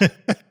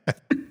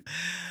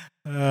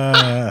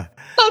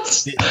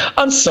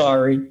 I'm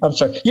sorry.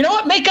 You know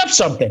what? Make up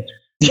something.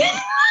 He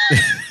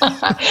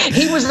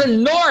was a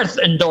North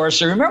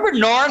endorser. Remember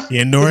North?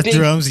 Yeah, North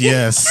drums.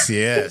 Yes.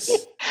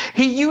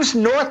 He used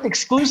North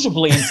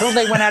exclusively until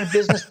they went out of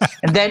business,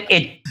 and then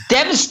it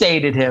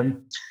devastated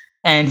him,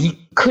 and he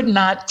could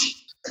not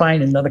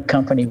find another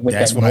company with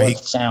that North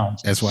sound.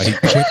 That's why he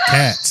quit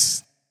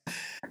Cats.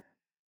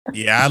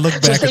 Yeah, I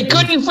look back. They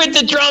couldn't fit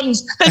the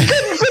drums. They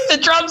couldn't fit the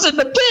drums in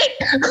the pit.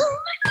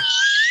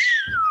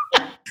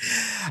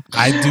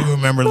 I do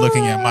remember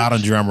looking at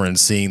Modern Drummer and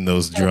seeing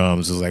those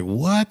drums. It was like,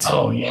 what?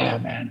 Oh yeah,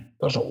 man.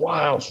 Those are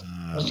wild.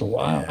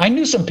 I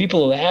knew some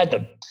people who had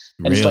them.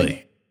 And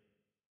really?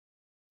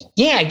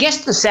 I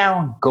guess the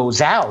sound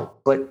goes out,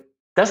 but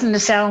doesn't the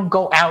sound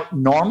go out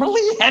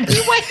normally anyway?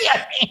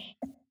 I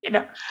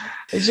mean,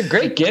 it's a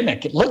great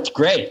gimmick. It looked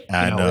great.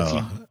 I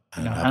know. I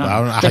don't know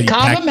how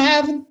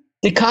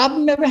Did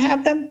Cobham never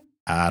have them?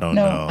 I don't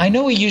know. I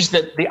know he used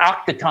the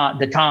Octaton,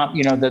 the Tom,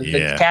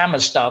 the camera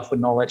stuff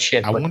and all that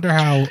shit. I wonder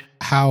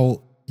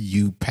how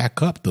you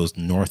pack up those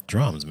North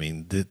drums. I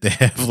mean, did they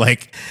have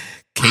like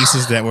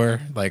cases that were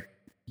like?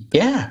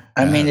 Yeah,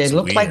 I mean, they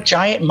look like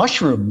giant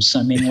mushrooms.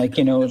 I mean, like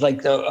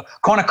like the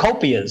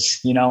cornucopias.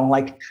 You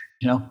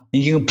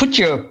can put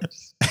your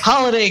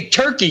holiday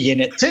turkey in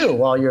it too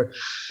while you're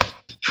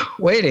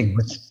waiting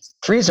with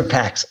freezer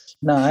packs.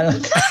 No, I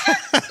don't.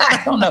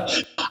 I don't know.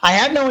 I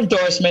have no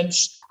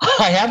endorsements.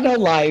 I have no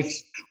life.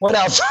 What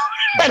else?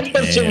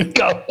 Where's it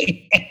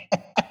going?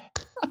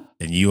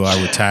 And you are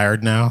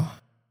retired now?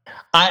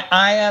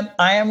 I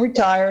am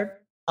retired.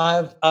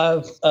 As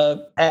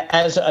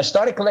I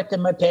started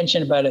collecting my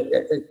pension about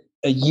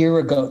a year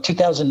ago,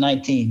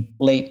 2019,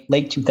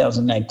 late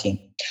 2019,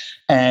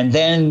 and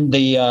then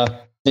the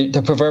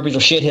proverbial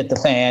shit hit the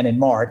fan in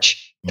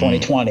March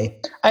 2020.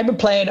 I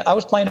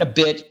was playing a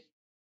bit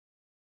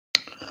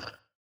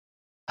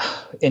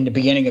in the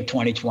beginning of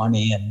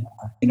 2020, and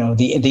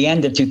the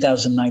end of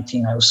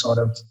 2019, I was sort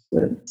of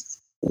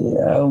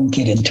I won't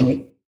get into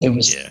it. It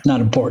was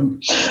not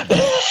important,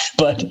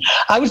 but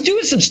I was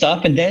doing some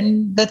stuff, and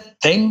then the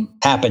thing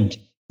happened.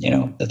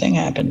 And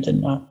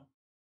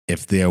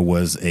if there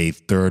was a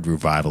third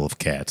revival of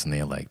Cats, and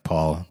they're like,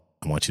 Paul,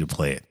 I want you to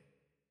play it,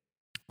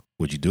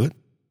 would you do it?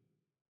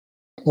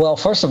 Well,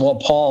 first of all,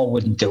 Paul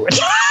wouldn't do it.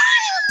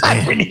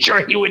 I'm pretty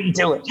sure he wouldn't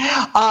do it.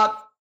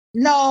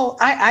 No,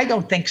 I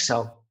don't think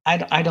so.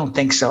 I don't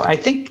think so. I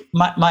think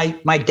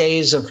my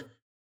days of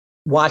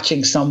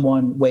watching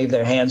someone wave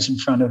their hands in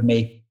front of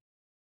me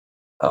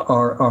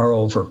are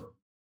over.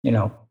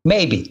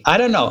 Maybe. I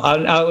don't know.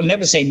 I would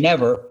never say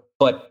never,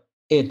 but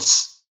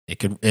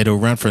it'll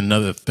run for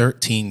another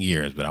 13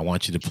 years, but I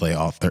want you to play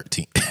all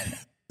 13.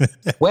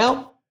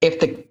 Well, if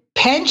the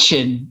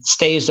pension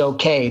stays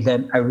okay,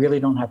 then I really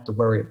don't have to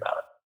worry about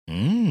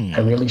it.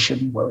 I really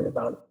shouldn't worry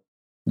about it.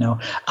 No,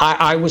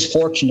 I was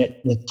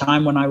fortunate the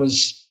time when I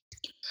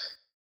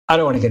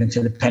don't want to get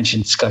into the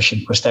pension discussion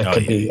because that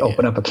could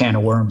open up a can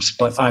of worms,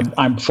 but exactly.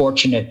 I'm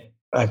fortunate.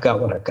 I've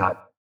got what I've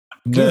got.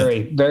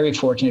 Very, very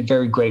fortunate,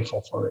 very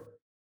grateful for it.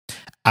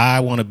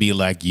 I want to be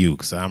like you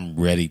because I'm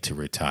ready to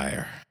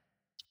retire.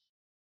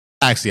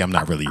 Actually, I'm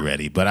not really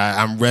ready, but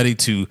I'm ready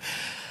to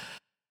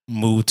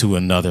move to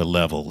another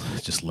level,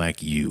 just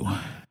like you.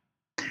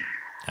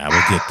 I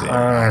will get there.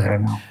 I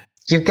don't know.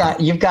 You've got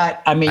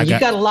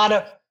a lot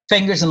of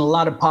fingers and a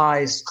lot of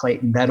pies,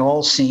 Clayton, that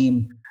all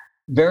seem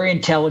very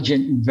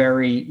intelligent and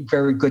very,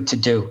 very good to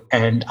do.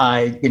 And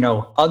I,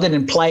 other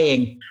than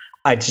playing,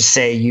 I just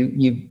say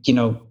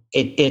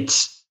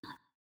it's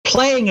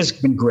playing has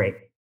been great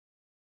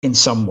in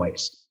some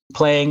ways.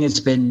 Playing has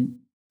been,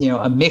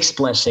 a mixed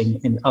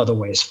blessing in other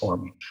ways for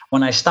me.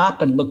 When I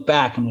stop and look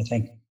back and I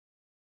think,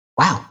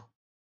 wow,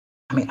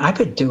 I've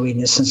been doing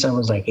this since I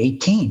was like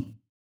 18,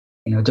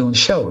 doing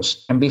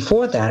shows. And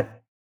before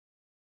that,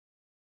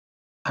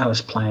 I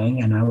was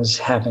playing and I was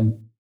having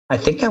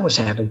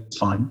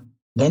fun.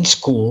 Then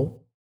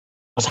school.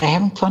 Was I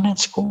having fun at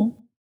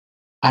school?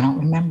 I don't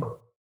remember.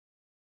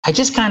 I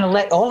just kind of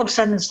all of a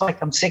sudden it's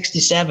like I'm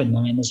 67.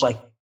 It's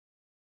like,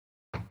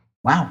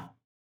 wow.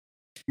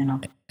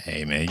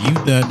 Hey man,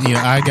 you've done,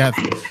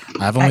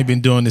 I've only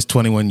been doing this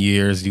 21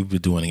 years. You've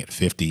been doing it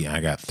 50. I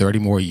got 30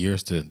 more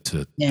years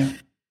to Yeah.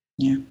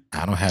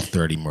 I don't have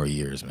 30 more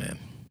years, man.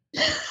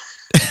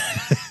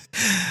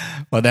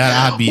 Well,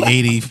 that I'd be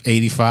 80,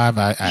 85.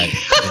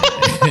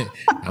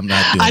 I'm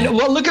not doing it.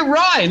 Well, look at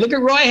Roy. Look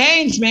at Roy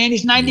Haynes, man.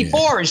 He's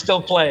 94. He's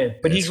still playing,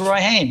 but he's Roy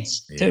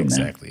Haynes too,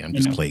 exactly. Man. I'm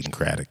just Clayton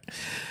Craddock.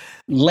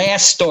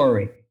 Last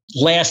story.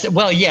 This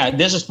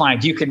is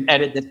fine. You can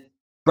edit it.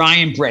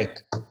 Brian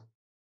Brake.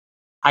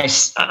 I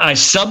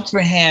subbed for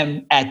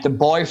him at The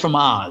Boy from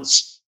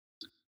Oz,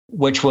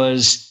 which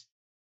was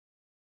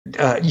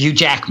Hugh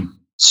Jackman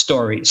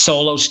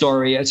solo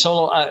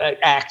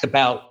act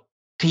about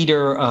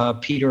Peter, the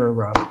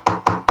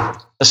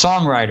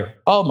songwriter.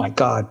 Oh my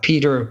God,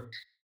 Peter,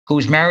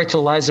 who's married to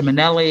Liza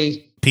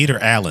Minnelli. Peter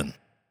Allen,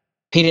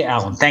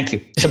 thank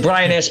you. So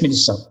Brian asked me to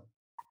sub.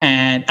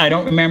 And I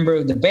don't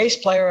remember the bass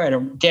player.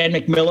 Dan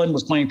McMillan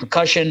was playing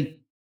percussion.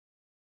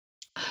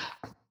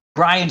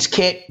 Brian's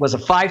kit was a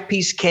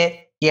 5-piece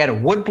kit. He had a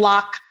wood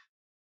block.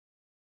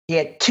 He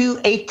had 2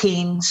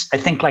 18s, I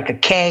think like a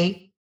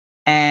K,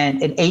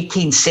 and an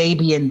 18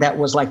 Sabian that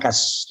was like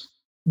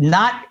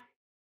not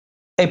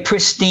a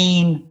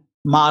pristine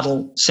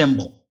model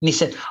cymbal. And he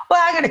said,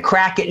 well, I got to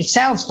crack it. It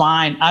sounds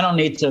fine. I don't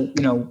need to,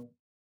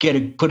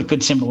 put a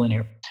good cymbal in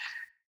here.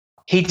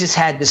 He just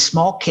had this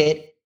small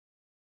kit.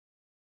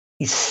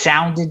 He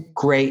sounded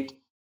great.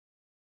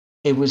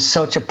 It was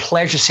such a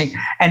pleasure seeing.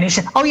 And he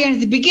said, oh yeah, at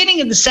the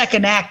beginning of the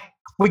second act,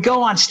 we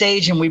go on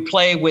stage and we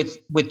play with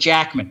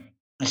Jackman.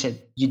 I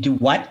said, you do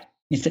what?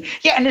 He said,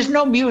 yeah, and there's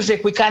no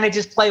music. We kind of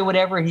just play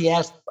whatever he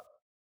asks.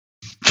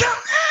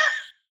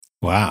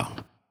 Wow.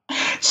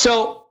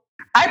 So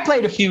I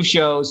played a few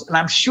shows and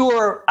I'm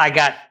sure I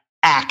got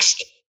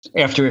axed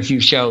after a few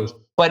shows,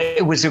 but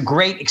it was a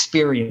great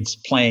experience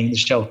playing the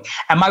show.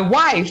 And my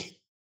wife,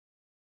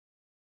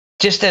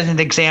 just as an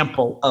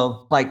example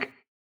of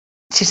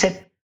she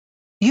said,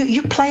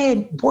 You're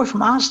playing Boy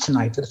from Oz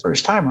tonight for the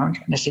first time, aren't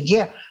you? And I said,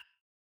 yeah.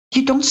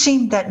 You don't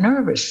seem that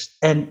nervous.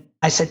 And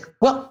I said,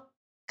 well,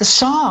 the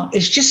song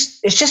is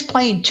just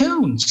playing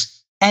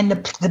tunes. And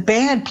the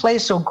band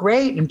plays so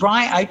great. And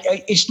Brian,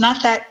 it's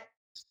not that,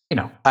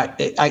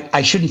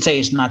 I shouldn't say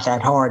it's not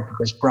that hard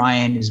because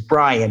Brian is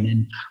Brian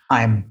and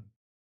I'm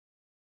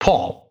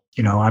Paul.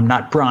 I'm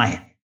not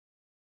Brian.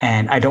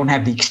 And I don't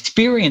have the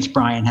experience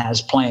Brian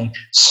has playing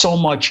so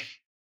much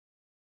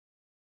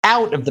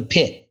out of the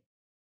pit.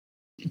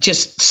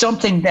 Just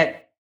something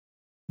that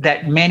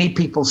many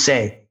people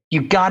say,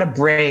 you got to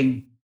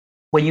bring,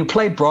 when you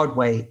play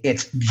Broadway,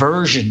 it's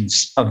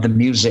versions of the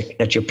music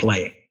that you're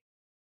playing.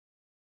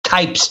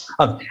 Types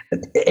of,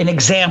 an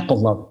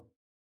example of it.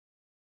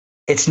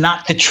 It's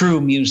not the true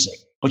music,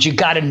 but you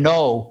got to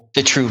know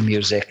the true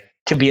music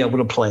to be able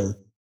to play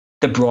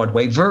the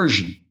Broadway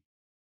version.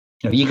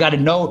 You got to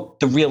know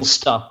the real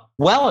stuff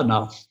well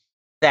enough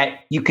that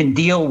you can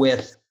deal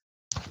with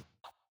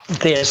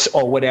this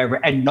or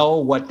whatever and know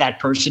what that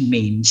person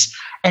means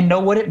and know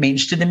what it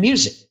means to the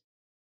music.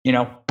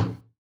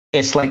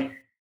 It's like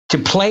to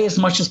play as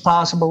much as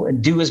possible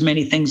and do as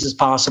many things as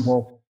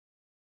possible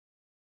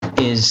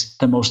is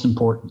the most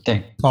important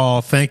thing.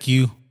 Paul, thank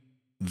you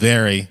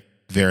very,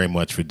 very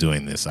much for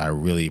doing this. I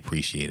really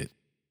appreciate it.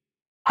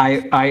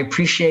 I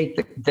appreciate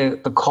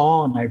the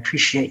call and I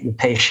appreciate your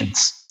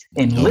patience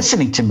in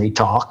listening to me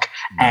talk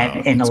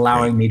and in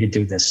allowing me to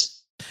do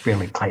this.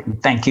 Really, Clayton.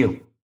 Thank you.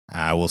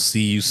 I will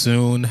see you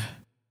soon.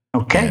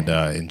 Okay. And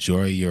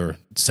enjoy your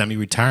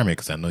semi-retirement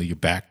because I know you're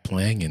back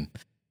playing. And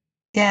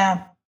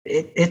yeah,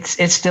 it's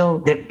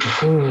still it's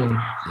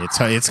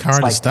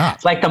hard to stop.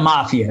 It's like the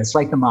mafia.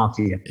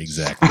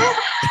 Exactly.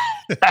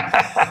 All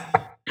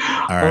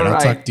right. I'll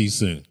talk to you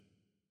soon.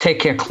 Take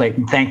care,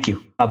 Clayton. Thank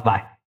you.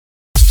 Bye-bye.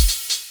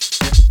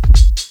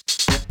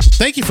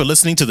 Thank you for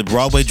listening to the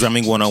Broadway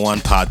Drumming 101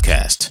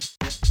 podcast.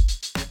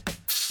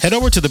 Head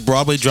over to the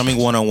Broadway Drumming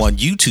 101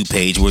 YouTube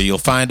page where you'll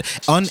find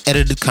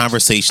unedited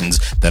conversations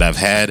that I've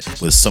had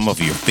with some of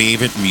your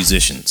favorite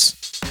musicians.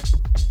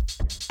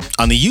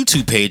 On the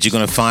YouTube page, you're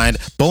going to find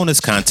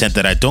bonus content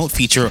that I don't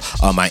feature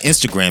on my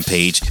Instagram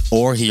page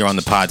or here on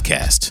the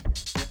podcast.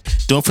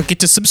 Don't forget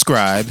to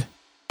subscribe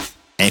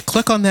and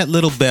click on that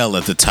little bell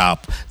at the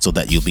top so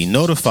that you'll be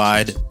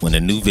notified when a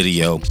new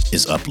video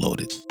is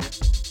uploaded.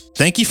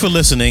 Thank you for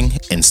listening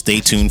and stay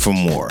tuned for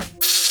more.